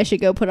 So maybe I should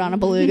go put on a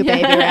beluga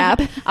baby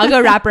wrap. I'll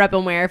go wrap her up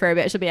and wear her for a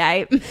bit. She'll be all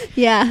right.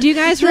 Yeah. Do you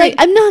guys Like, rate?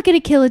 I'm not going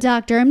to kill a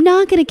doctor. I'm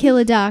not going to kill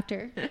a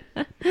doctor.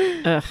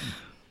 Ugh.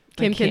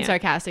 Kim can can't.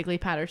 sarcastically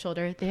pat her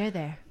shoulder. There.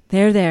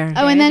 There.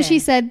 Oh, and then Okay. she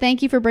said,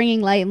 "Thank you for bringing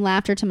light and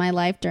laughter to my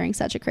life during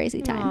such a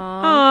crazy time."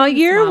 Aw,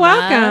 you're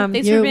welcome.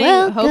 Thanks You're for being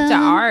hope to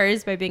welcome.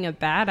 ours by being a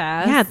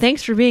badass. Yeah,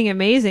 thanks for being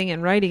amazing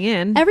and writing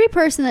in. Every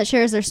person that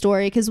shares their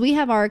story, because we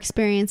have our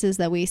experiences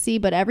that we see,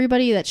 but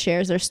everybody that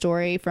shares their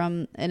story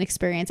from an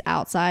experience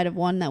outside of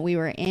one that we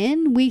were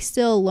in, we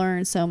still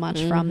learn so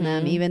much from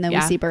them, even though we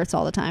Yeah. see births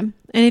all the time.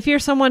 And if you're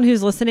someone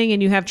who's listening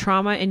and you have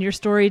trauma and your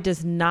story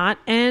does not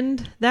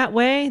end that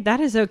way, that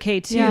is okay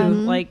too. Yeah.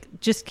 Like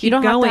just keep You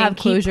don't going. have to have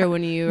keep- closure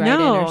when you write it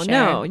No, or share.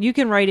 no. You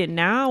can write it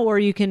now or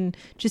you can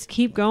just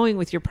keep going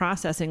with your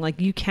processing. Like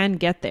you can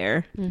get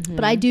there.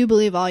 But I do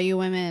believe all you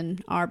women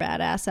are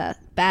badasses.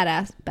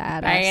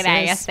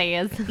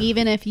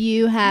 Even if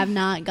you have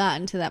not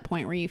gotten to that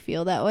point where you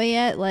feel that way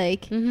yet,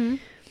 like To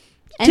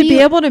be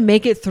able to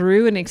make it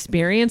through an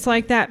experience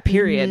like that,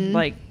 period.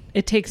 Like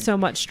it takes so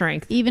much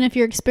strength. even if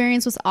your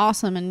experience was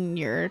awesome and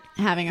you're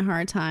having a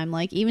hard time,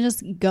 like even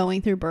just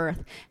going through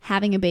birth,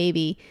 having a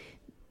baby,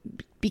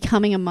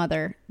 becoming a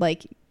mother,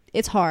 like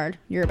it's hard.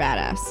 You're a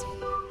badass.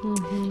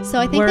 So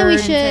I think that we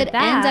Word. should And to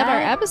end up our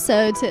that-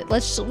 episode to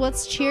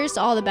let's cheers to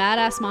all the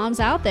badass moms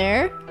out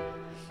there.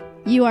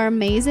 You are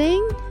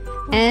amazing,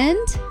 and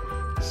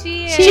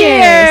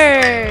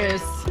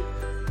Cheers.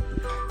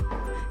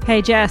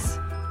 Hey Jess,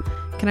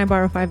 can I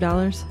borrow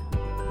 $5?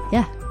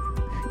 yeah,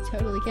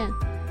 totally can.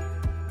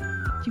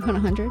 Do you want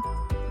 100?